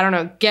 I don't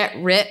know, get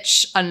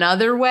rich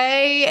another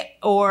way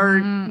or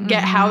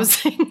get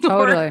housing.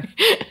 Totally.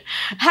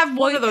 Have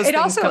one of those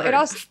things covered.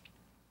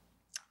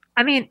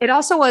 It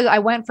also was, I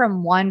went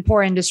from one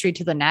poor industry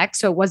to the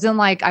next. So it wasn't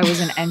like I was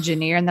an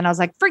engineer and then I was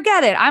like,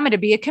 forget it, I'm going to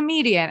be a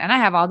comedian and I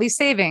have all these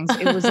savings.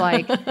 It was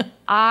like,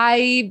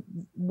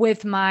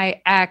 with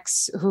my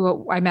ex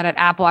who I met at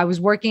Apple, I was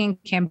working in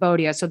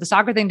Cambodia. So the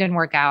soccer thing didn't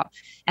work out.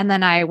 And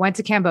then I went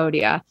to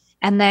Cambodia.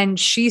 And then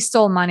she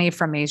stole money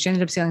from me. She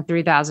ended up stealing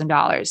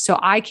 $3,000. So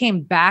I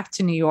came back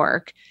to New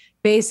York,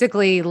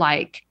 basically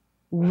like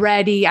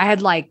ready. I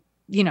had like,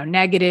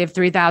 negative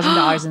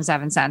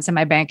 $3,000.07 in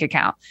my bank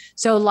account.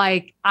 So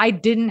like, I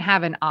didn't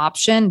have an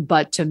option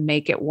but to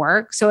make it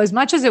work. So as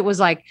much as it was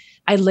like,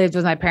 I lived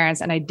with my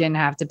parents and I didn't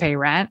have to pay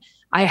rent,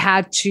 I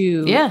had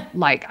to,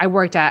 I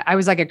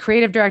was like a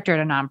creative director at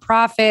a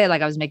nonprofit.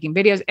 Like I was making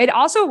videos. It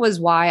also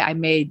was why I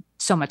made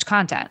so much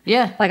content.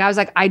 Yeah. Like I was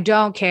like, I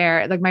don't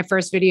care. Like my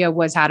first video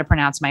was how to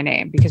pronounce my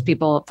name because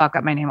people fuck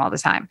up my name all the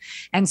time.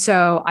 And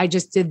so I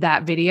just did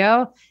that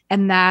video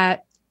and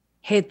that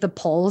hit the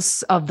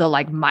pulse of the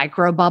like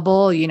micro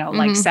bubble,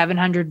 like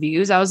 700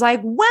 views. I was like,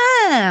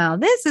 wow,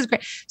 this is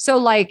great. So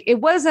like,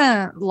 it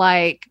wasn't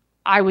like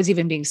I was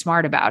even being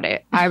smart about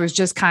it. I was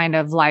just kind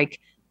of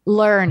like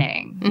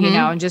learning,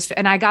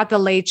 and I got The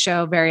Late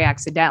Show very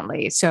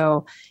accidentally.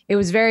 So it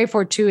was very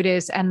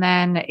fortuitous. And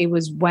then it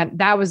was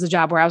that was the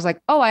job where I was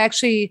like, oh, I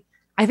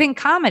think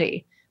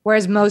comedy.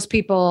 Whereas most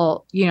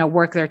people,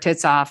 work their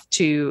tits off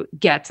to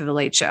get to The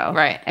Late Show.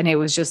 Right. And it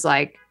was just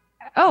like,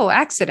 oh,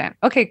 accident.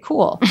 Okay,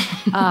 cool.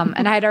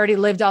 And I had already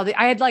lived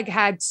I had like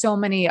had so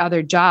many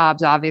other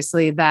jobs,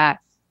 obviously, that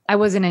I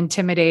wasn't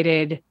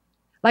intimidated.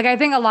 Like, I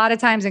think a lot of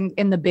times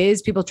in the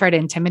biz, people try to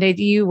intimidate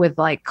you with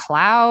like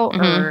clout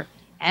or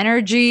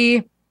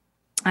energy.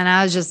 And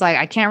I was just like,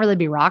 I can't really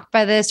be rocked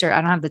by this, or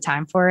I don't have the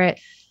time for it.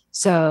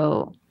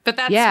 So, but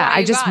that's why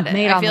I just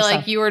made all I feel the like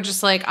stuff. you were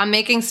just like, I'm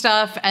making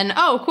stuff and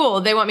oh,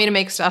 cool. They want me to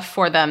make stuff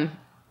for them.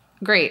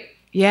 Great.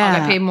 Yeah. I'll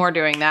get paid more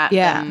doing that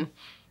than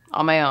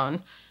on my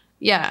own.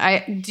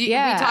 Yeah. We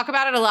talk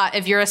about it a lot.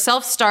 If you're a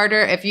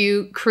self-starter, if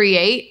you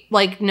create,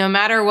 like, no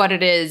matter what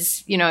it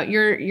is, you know,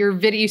 your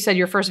video, you said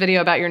your first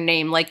video about your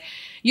name, like,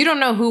 you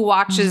don't know who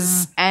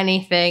watches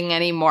anything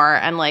anymore.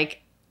 And like,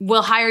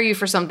 we'll hire you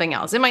for something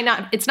else.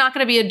 It's not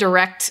going to be a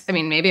direct, I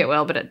mean, maybe it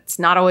will, but it's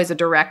not always a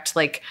direct,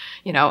 like,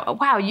 you know, oh,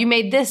 wow, you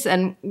made this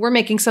and we're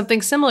making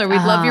something similar.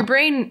 We'd love your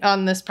brain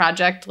on this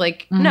project.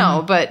 Like,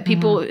 no, but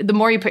people, the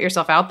more you put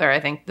yourself out there, I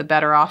think the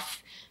better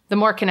off, the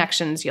more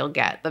connections you'll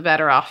get, the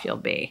better off you'll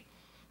be,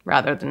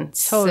 rather than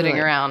sitting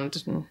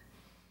around.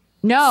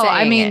 No,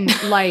 I mean,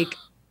 like,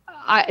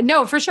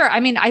 no, for sure. I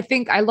mean, I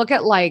think I look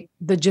at like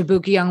the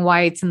Jabuki Young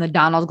Whites and the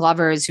Donald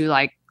Glovers who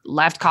like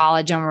left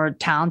college and were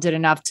talented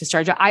enough to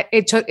start.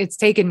 It's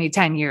taken me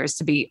 10 years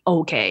to be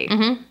okay.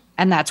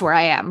 And that's where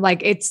I am.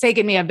 Like, it's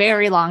taken me a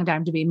very long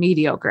time to be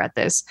mediocre at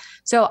this.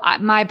 So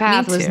my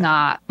path was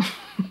not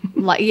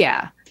like,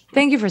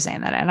 thank you for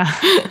saying that, Anna.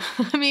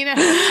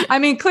 I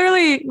mean,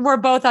 clearly we're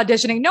both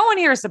auditioning. No one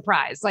here is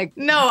surprised. Like,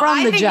 no,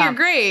 I think you're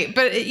great,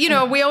 but you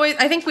know,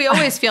 I think we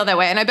always feel that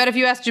way. And I bet if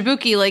you ask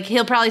Jabuki, like,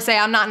 he'll probably say,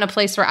 I'm not in a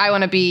place where I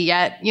want to be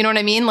yet. You know what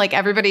I mean? Like,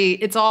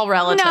 everybody, it's all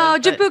relative. No,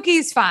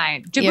 Jabuki's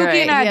fine.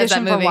 Jabuki and I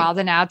auditioned for Wild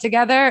and Out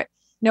together.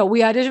 No,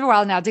 we auditioned for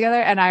Wild and Out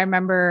together. And I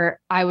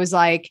remember I was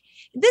like,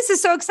 this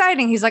is so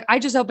exciting. He's like, I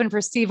just opened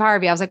for Steve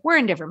Harvey. I was like, we're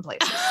in different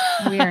places.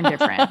 We're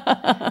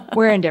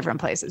in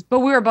different places, but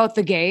we were both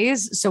the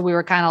gays. So we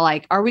were kind of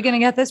like, are we going to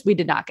get this? We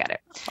did not get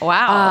it.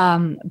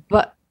 Wow.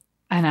 But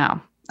I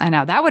know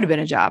that would have been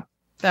a job.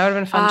 That would have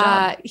been a fun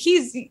job.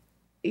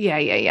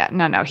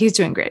 No, he's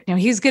doing great. You know,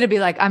 he's going to be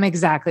like, I'm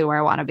exactly where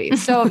I want to be.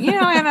 So, you know,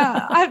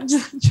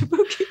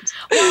 Jabuki.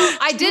 Well,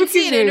 I did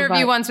see an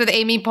interview once with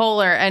Amy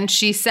Poehler, and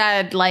she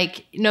said,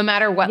 like, no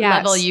matter what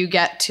level you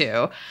get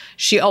to,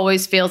 she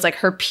always feels like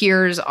her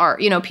peers are,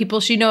 you know, people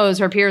she knows,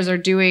 her peers are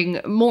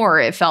doing more.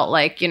 It felt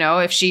like, you know,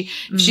 if she's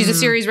a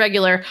series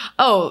regular,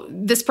 oh,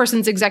 this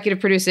person's executive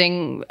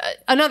producing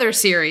another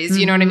series,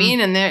 you know what I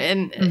mean? And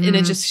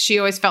it just, she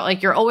always felt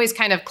like you're always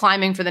kind of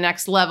climbing for the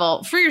next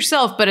level for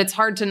yourself, but it's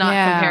hard to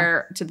not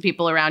compare to the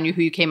people around you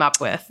who you came up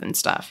with and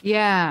stuff.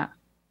 Yeah,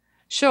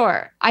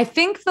 sure. I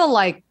think the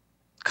like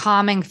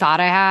calming thought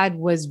I had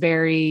was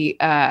very,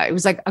 it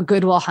was like a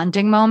Good Will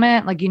Hunting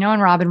moment. Like, you know, when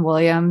Robin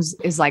Williams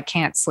is like,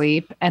 can't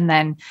sleep. And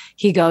then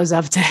he goes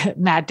up to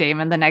Matt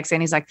Damon the next day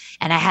and he's like,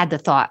 and I had the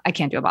thought, I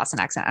can't do a Boston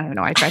accent. I don't even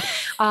know why I tried.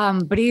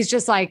 But he's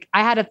just like,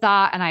 I had a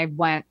thought and I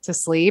went to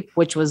sleep,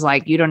 which was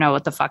like, you don't know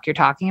what the fuck you're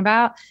talking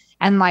about.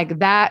 And like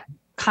that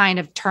kind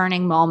of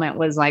turning moment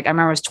was like, I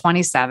remember I was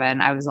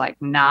 27. I was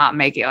like, not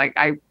making, like,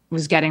 I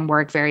was getting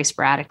work very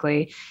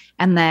sporadically.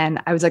 And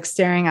then I was like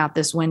staring out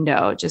this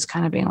window, just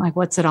kind of being like,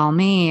 what's it all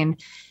mean?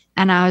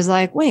 And I was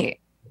like,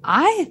 wait,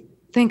 I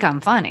think I'm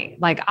funny.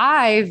 Like,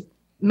 I've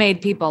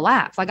made people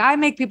laugh. Like, I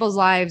make people's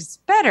lives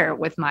better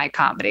with my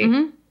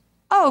comedy.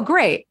 Oh,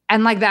 great.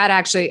 And like that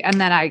actually, and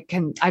then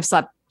I've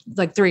slept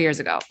like 3 years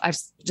ago. I've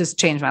just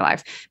changed my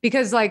life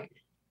because like,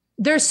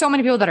 there's so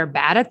many people that are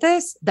bad at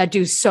this that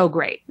do so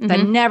great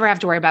that never have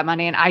to worry about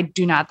money. And I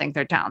do not think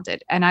they're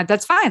talented. And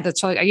that's fine. That's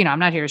totally, you know, I'm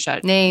not here to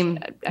shut anyone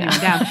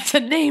down. To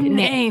name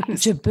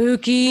names.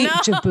 Jabuki.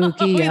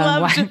 We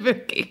love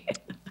Jabuki.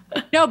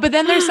 No, but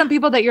then there's some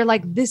people that you're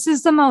like, this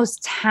is the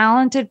most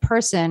talented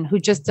person who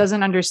just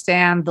doesn't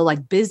understand the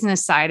like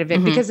business side of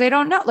it because they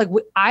don't know. Like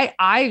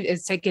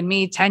it's taken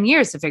me 10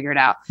 years to figure it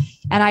out.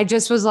 And I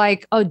just was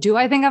like, oh, do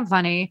I think I'm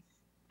funny?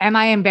 Am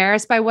I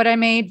embarrassed by what I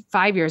made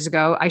 5 years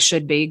ago? I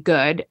should be.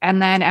 Good.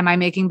 And then am I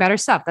making better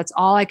stuff? That's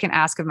all I can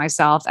ask of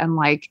myself. And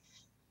like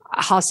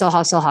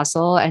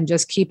hustle, and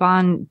just keep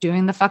on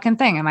doing the fucking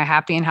thing. Am I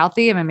happy and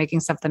healthy? Am I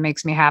making stuff that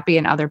makes me happy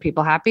and other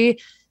people happy?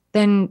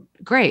 Then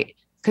great.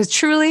 Because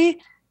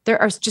truly,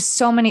 there are just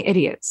so many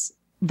idiots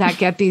that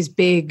get these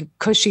big,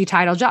 cushy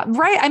title jobs,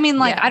 right? I mean,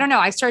 like, I don't know.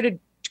 I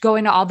started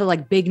going to all the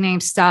like big name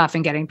stuff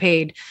and getting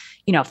paid,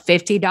 you know,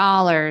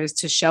 $50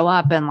 to show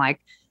up and like,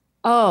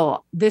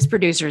 oh, this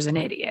producer is an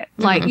idiot.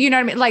 Like, you know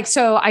what I mean? Like,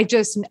 so I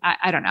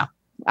don't know.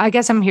 I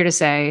guess I'm here to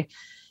say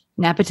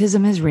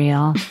nepotism is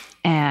real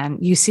and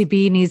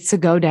UCB needs to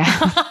go down.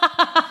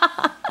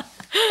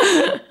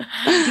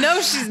 No,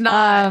 she's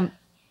not.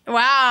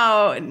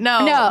 Wow.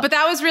 No, but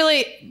that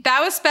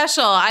was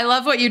special. I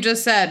love what you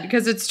just said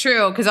because it's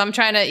true. Because I'm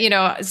trying to, you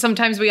know,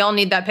 sometimes we all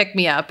need that pick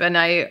me up. And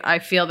I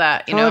feel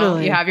that, you know,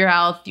 you have your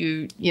health,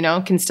 you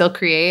know, can still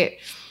create.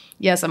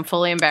 Yes, I'm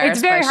fully embarrassed.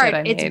 It's very by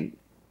hard. shit I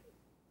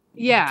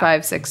made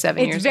 5, 6,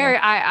 7 years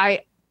ago.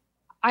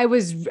 I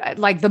was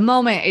like the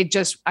moment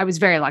I was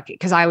very lucky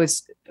because I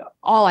was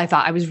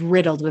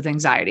riddled with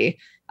anxiety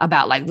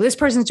about like, this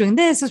person's doing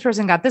this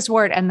person got this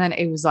award. And then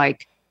it was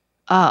like,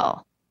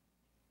 oh,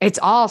 it's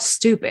all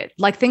stupid.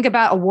 Like think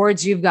about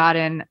awards you've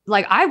gotten.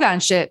 Like I've gotten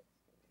shit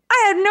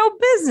I had no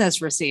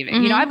business receiving.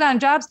 Mm-hmm. You know, I've gotten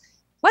jobs.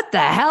 What the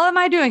hell am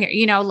I doing here?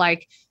 You know,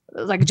 like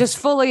just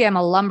fully am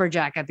a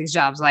lumberjack at these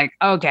jobs. Like,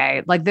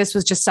 okay, like this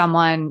was just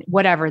someone,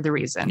 whatever the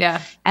reason.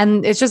 Yeah.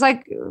 And it's just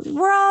like,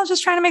 we're all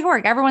just trying to make it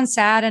work. Everyone's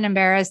sad and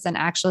embarrassed and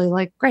actually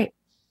like, great.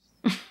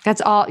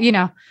 That's all, you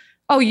know.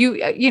 Oh,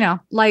 you know,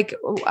 like,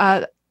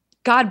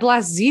 God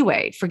bless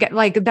Z-Wade. Forget,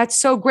 like, that's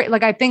so great.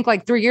 Like, I think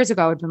like 3 years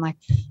ago, I would have been like,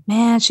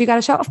 man, she got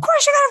a show. Of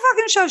course she got a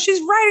fucking show. She's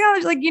writing on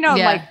it. Like, you know,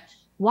 like,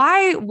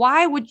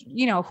 why would,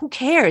 you know, who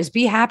cares?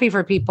 Be happy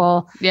for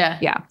people. Yeah.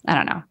 Yeah. I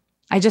don't know.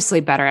 I just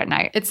sleep better at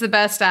night. It's the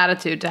best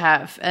attitude to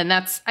have. And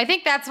I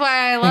think that's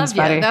why I love Thanks, you.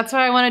 buddy. That's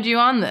why I wanted you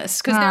on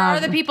this. Because there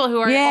are the people who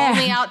are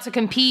only out to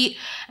compete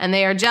and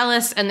they are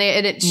jealous and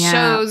it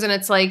shows. And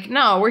it's like,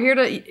 no, we're here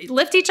to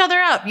lift each other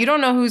up. You don't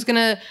know who's going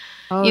to,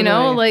 you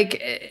know, like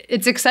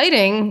it's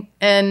exciting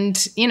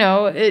and, you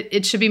know,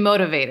 it should be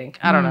motivating.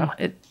 I don't know.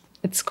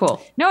 It's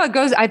cool. No, it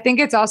goes, I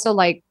think it's also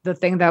like the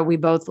thing that we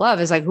both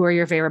love is like, who are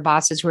your favorite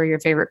bosses? Who are your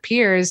favorite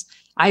peers?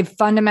 I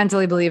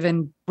fundamentally believe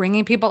in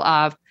bringing people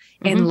up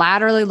and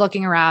laterally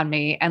looking around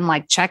me and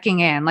like checking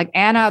in. Like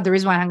Anna, the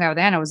reason why I hung out with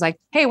Anna was like,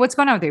 hey, what's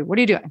going on with you? What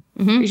are you doing?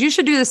 Because you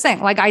should do this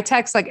thing. Like I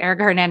text like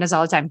Erica Hernandez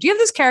all the time. Do you have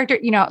this character?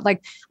 You know,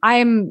 like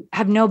I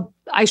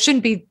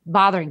shouldn't be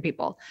bothering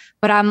people,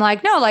 but I'm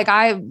like, no, like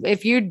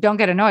if you don't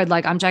get annoyed,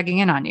 like I'm checking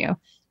in on you.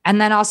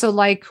 And then also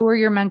like, who are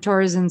your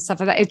mentors and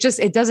stuff like that?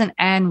 It doesn't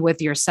end with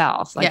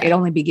yourself. Like it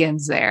only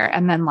begins there.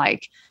 And then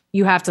like,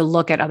 you have to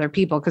look at other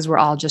people because we're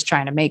all just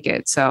trying to make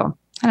it. So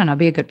I don't know,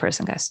 be a good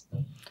person, guys.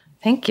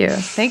 Thank you.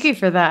 Thank you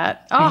for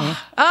that.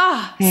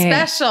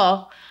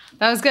 Special.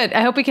 That was good.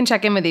 I hope we can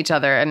check in with each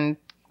other and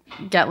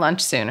get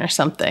lunch soon or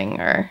something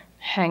or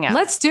hang out.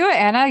 Let's do it,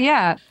 Anna.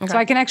 Yeah. Okay. So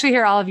I can actually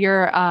hear all of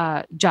your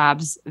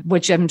jobs,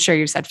 which I'm sure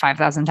you've said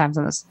 5,000 times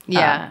on this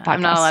podcast.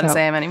 I'm not allowed to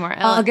say them anymore.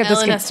 I'll get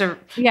Ellen has to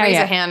raise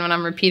a hand when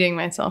I'm repeating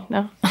myself.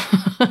 No.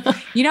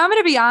 You know, I'm going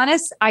to be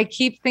honest. I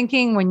keep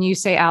thinking when you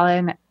say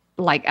Ellen,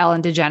 like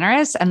Ellen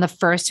DeGeneres, and the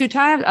first 2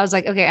 times I was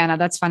like, okay, Anna,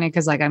 that's funny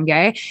because like I'm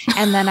gay.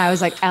 And then I was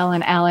like,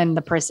 Ellen,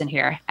 the person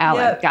here.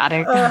 Ellen, got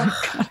it.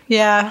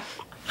 Yeah.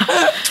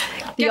 The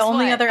Guess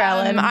only what? other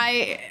Ellen.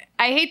 I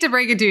hate to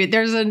break it to you.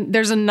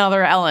 There's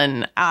another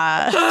Ellen. 2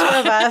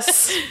 of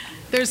us.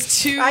 There's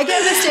 2. I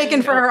get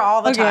mistaken for her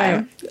all the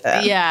time.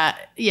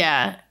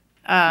 Yeah.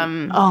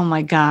 Oh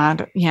my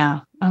God.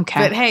 Yeah.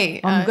 Okay. But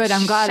hey, I'm good.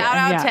 I'm glad. Shout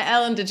out to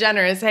Ellen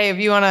DeGeneres. Hey, if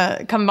you want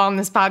to come on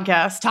this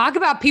podcast, talk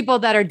about people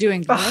that are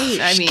doing great.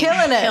 I mean,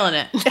 killing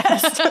it.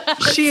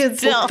 Yes. She is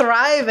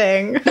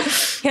thriving.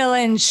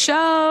 Killing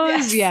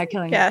shows. Yeah.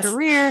 Killing her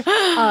career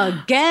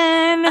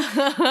again.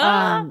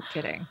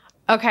 Kidding.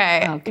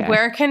 Okay.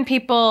 Where can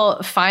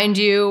people find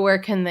you? Where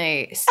can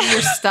they see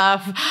your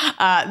stuff?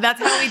 That's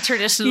how we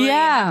traditionally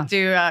have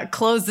to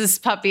close this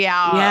puppy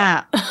out.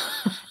 Yeah.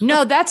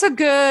 No, that's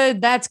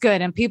good.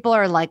 And people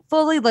are like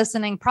fully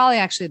listening. Probably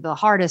actually the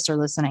hardest are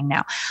listening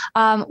now.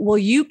 Well,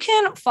 you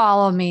can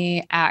follow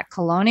me at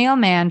Colonial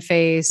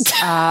Manface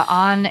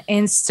on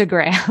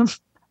Instagram.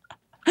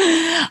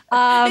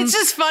 It's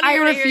just funny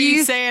to hear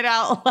you say it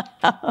out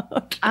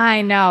loud.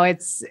 I know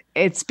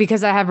it's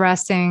because I have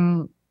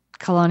resting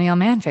Colonial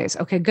man face.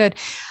 Okay, good.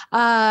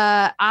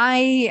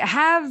 I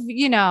have,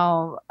 you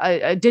know,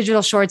 a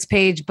digital shorts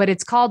page, but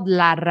it's called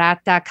La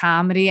Rata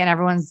Comedy and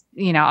everyone's,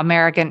 you know,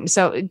 American.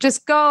 So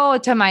just go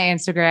to my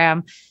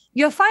Instagram.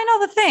 You'll find all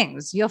the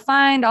things. You'll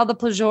find all the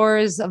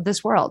pleasures of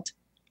this world.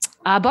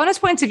 Bonus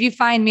points if you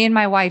find me and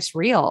my wife's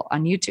reel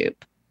on YouTube.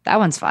 That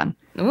one's fun.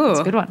 Ooh. It's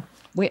a good one.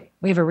 We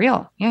have a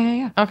reel.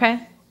 Yeah. Okay.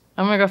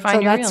 I'm going to go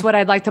find your reel. So that's what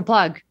I'd like to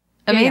plug.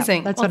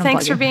 Amazing. That's well,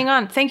 thanks for being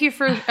on. Thank you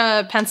for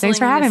penciling thanks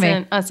for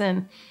having us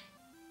in.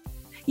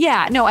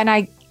 Yeah, no,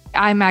 and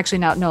I'm actually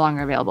no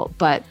longer available,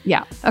 but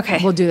yeah. Okay.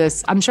 We'll do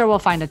this. I'm sure we'll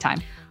find a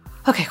time.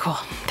 Okay, cool.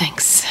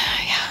 Thanks.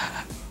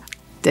 Yeah.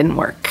 Didn't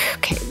work.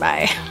 Okay,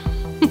 bye.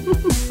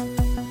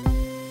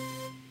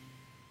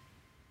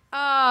 Oh,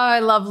 I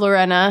love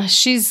Lorena.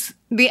 She's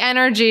the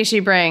energy she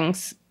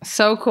brings.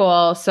 So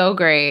cool. So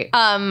great.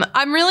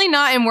 I'm really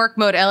not in work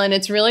mode, Ellen.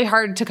 It's really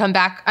hard to come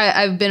back.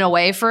 I've been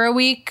away for a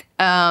week.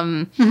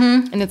 And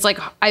it's like,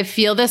 I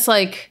feel this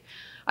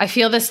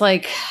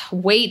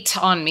weight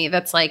on me.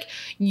 That's like,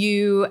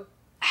 you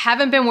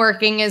haven't been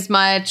working as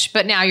much,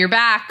 but now you're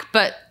back.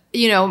 But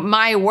you know,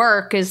 my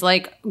work is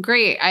like,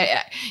 great.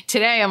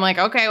 Today I'm like,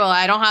 okay, well,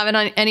 I don't have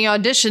any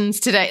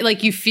auditions today.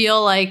 Like you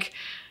feel like,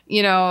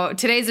 you know,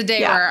 today's a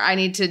day where I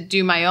need to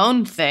do my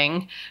own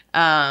thing.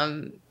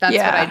 That's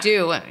what I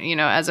do. You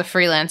know, as a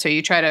freelancer,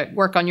 you try to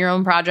work on your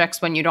own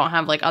projects when you don't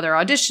have like other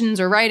auditions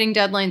or writing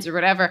deadlines or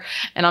whatever.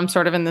 And I'm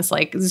sort of in this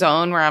like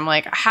zone where I'm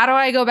like, how do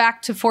I go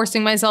back to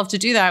forcing myself to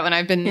do that when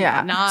I've been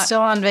not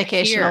still on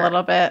vacation here? a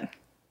little bit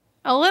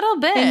A little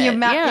bit in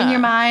your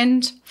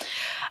mind.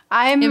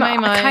 I'm in my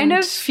mind. kind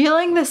of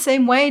feeling the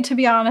same way, to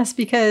be honest,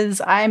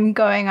 because I'm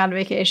going on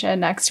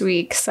vacation next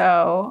week.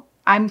 So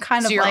I'm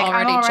kind of you're like,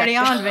 I'm already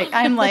on vacation.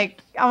 I'm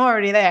like, I'm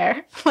already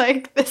there.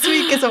 Like, this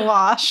week is a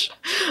wash.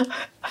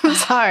 I'm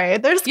sorry.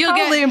 There's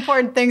probably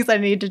important things I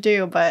need to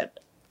do, but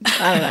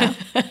I don't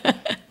know.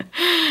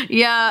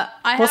 Yeah,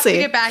 I have to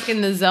get back in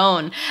the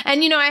zone.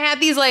 And, I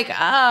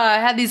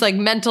had these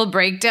mental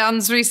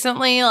breakdowns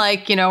recently,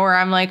 where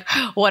I'm like,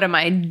 what am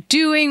I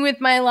doing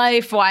with my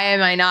life? Why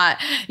am I not,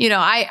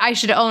 I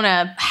should own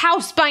a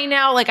house by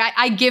now. Like,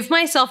 I give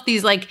myself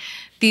these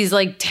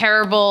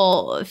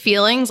terrible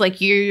feelings,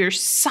 like you're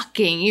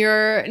sucking,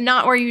 you're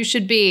not where you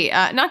should be.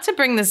 Not to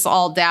bring this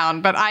all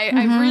down, but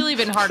I've really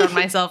been hard on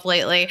myself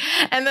lately.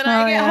 And then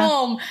I get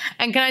home,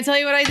 and can I tell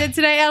you what I did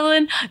today,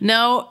 Ellen?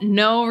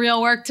 No real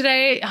work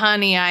today,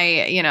 honey.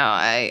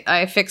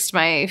 I fixed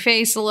my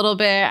face a little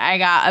bit. I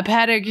got a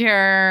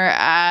pedicure.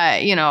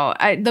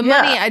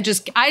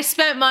 Money. I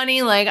spent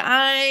money like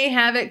I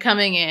have it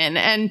coming in,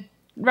 and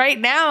right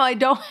now, I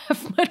don't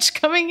have much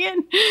coming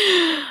in.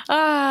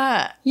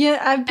 I've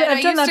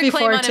done that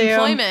before too.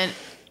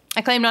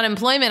 I claimed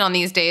unemployment on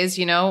these days,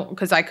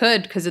 because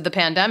of the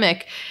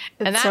pandemic.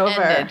 And that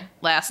ended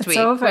last week. It's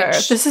over.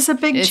 This is a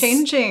big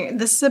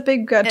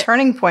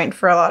turning point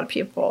for a lot of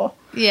people.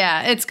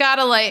 Yeah, it's got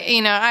to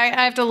I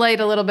have to light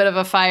a little bit of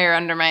a fire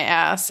under my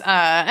ass.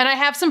 And I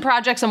have some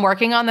projects I'm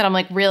working on that I'm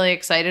like really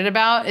excited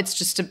about. It's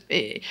just,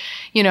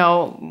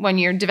 when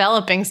you're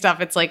developing stuff,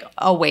 it's like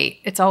a wait.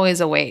 It's always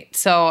a wait.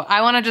 So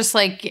I want to just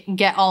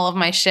get all of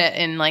my shit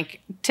in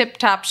tip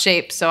top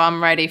shape. So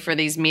I'm ready for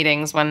these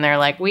meetings when they're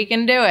like, we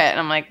can do it. And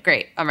I'm like,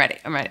 great, I'm ready.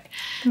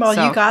 Well,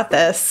 you got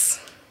this.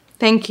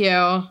 Thank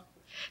you.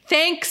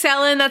 Thanks,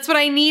 Ellen. That's what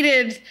I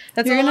needed.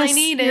 That's all I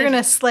needed. You're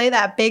going to slay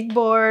that big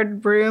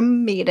board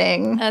room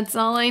meeting. That's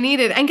all I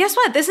needed. And guess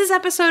what?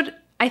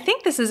 I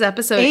think this is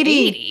episode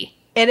 80.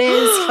 It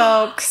is,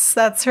 folks.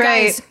 That's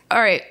right. Guys,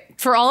 all right.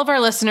 For all of our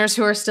listeners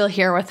who are still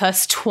here with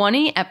us,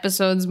 20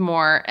 episodes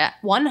more at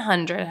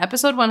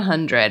episode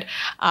 100.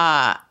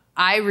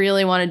 I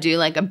really want to do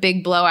a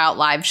big blowout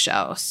live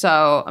show.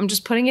 So I'm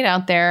just putting it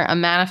out there. I'm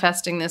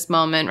manifesting this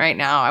moment right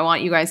now. I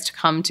want you guys to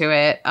come to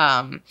it.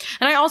 And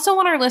I also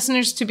want our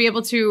listeners to be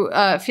able to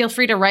feel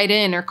free to write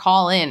in or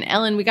call in.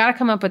 Ellen, we got to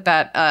come up with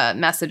that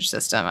message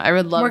system. I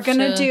would love We're going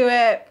to do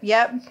it.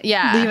 Yep.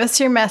 Yeah. Leave us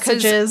your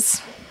messages.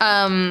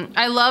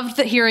 I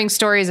loved hearing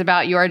stories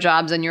about your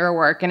jobs and your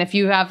work. And if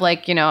you have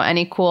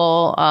any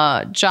cool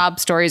job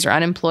stories or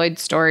unemployed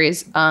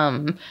stories,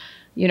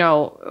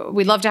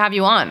 we'd love to have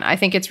you on. I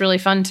think it's really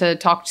fun to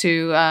talk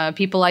to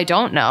people I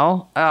don't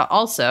know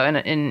also,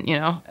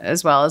 and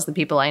as well as the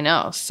people I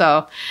know.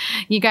 So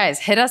you guys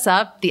hit us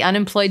up,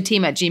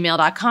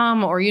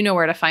 theunemployedteam@gmail.com, or you know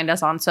where to find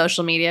us on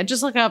social media.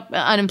 Just look up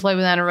Unemployed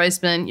with Anna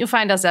Roisman. You'll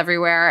find us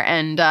everywhere,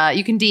 and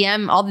you can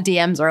DM. All the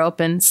DMs are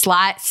open.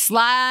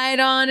 Slide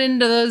on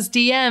into those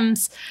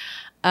DMs.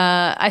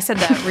 I said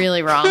that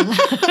really wrong.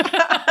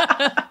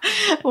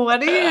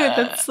 What are you?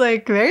 That's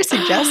very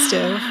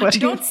suggestive.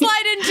 Don't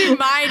slide into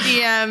my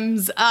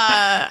DMs.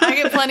 I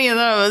get plenty of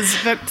those,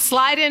 but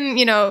slide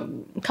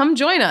in, come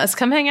join us,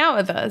 come hang out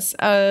with us.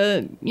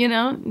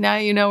 Now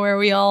you know where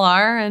we all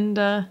are. And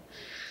I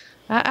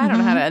don't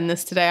know how to end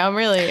this today. I'm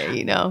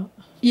really,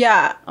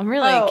 yeah, I'm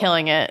really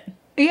killing it.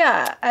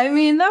 Yeah. I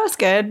mean, that was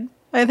good.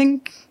 I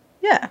think,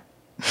 yeah.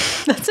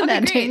 That's an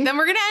ending. Great. Then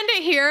we're going to end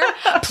it here.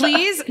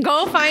 Please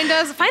go find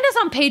us. Find us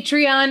on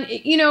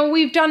Patreon.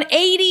 We've done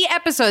 80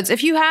 episodes.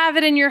 If you have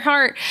it in your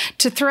heart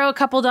to throw a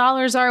couple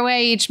dollars our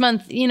way each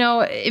month,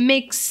 it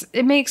makes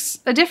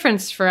a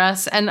difference for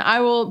us. And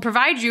I will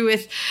provide you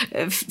with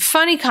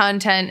funny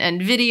content and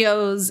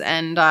videos,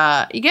 and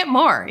you get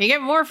more. You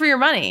get more for your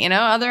money.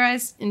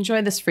 Otherwise,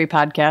 enjoy this free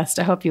podcast.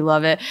 I hope you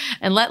love it.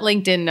 And let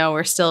LinkedIn know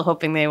we're still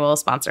hoping they will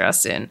sponsor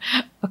us soon.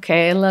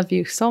 Okay, I love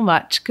you so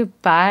much.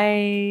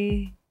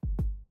 Goodbye.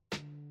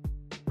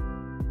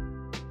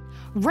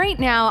 Right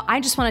now, I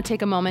just want to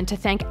take a moment to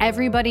thank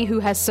everybody who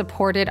has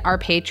supported our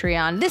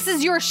Patreon. This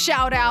is your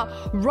shout out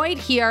right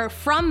here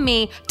from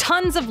me.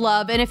 Tons of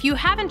love. And if you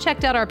haven't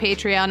checked out our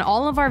Patreon,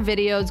 all of our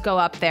videos go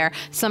up there.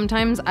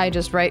 Sometimes I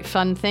just write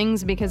fun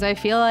things because I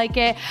feel like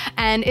it.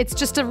 And it's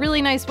just a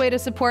really nice way to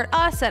support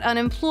us at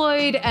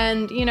Unemployed,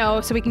 and,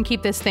 so we can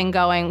keep this thing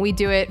going. We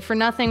do it for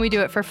nothing. We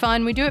do it for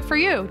fun. We do it for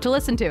you to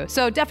listen to.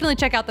 So definitely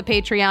check out the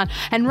Patreon.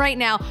 And right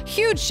now,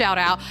 huge shout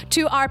out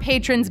to our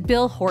patrons,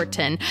 Bill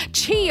Horton,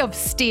 Chi of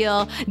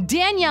Steele,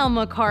 Danielle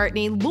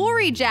McCartney,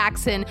 Lori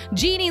Jackson,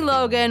 Jeannie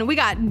Logan. We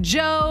got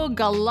Joe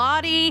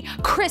Galati,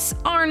 Chris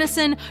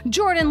Arneson,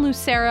 Jordan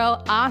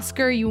Lucero,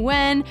 Oscar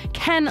Yuen,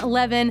 Ken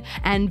Levin,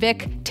 and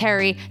Vic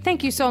Terry.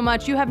 Thank you so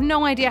much. You have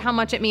no idea how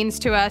much it means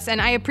to us,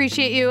 and I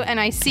appreciate you, and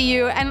I see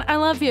you, and I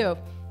love you.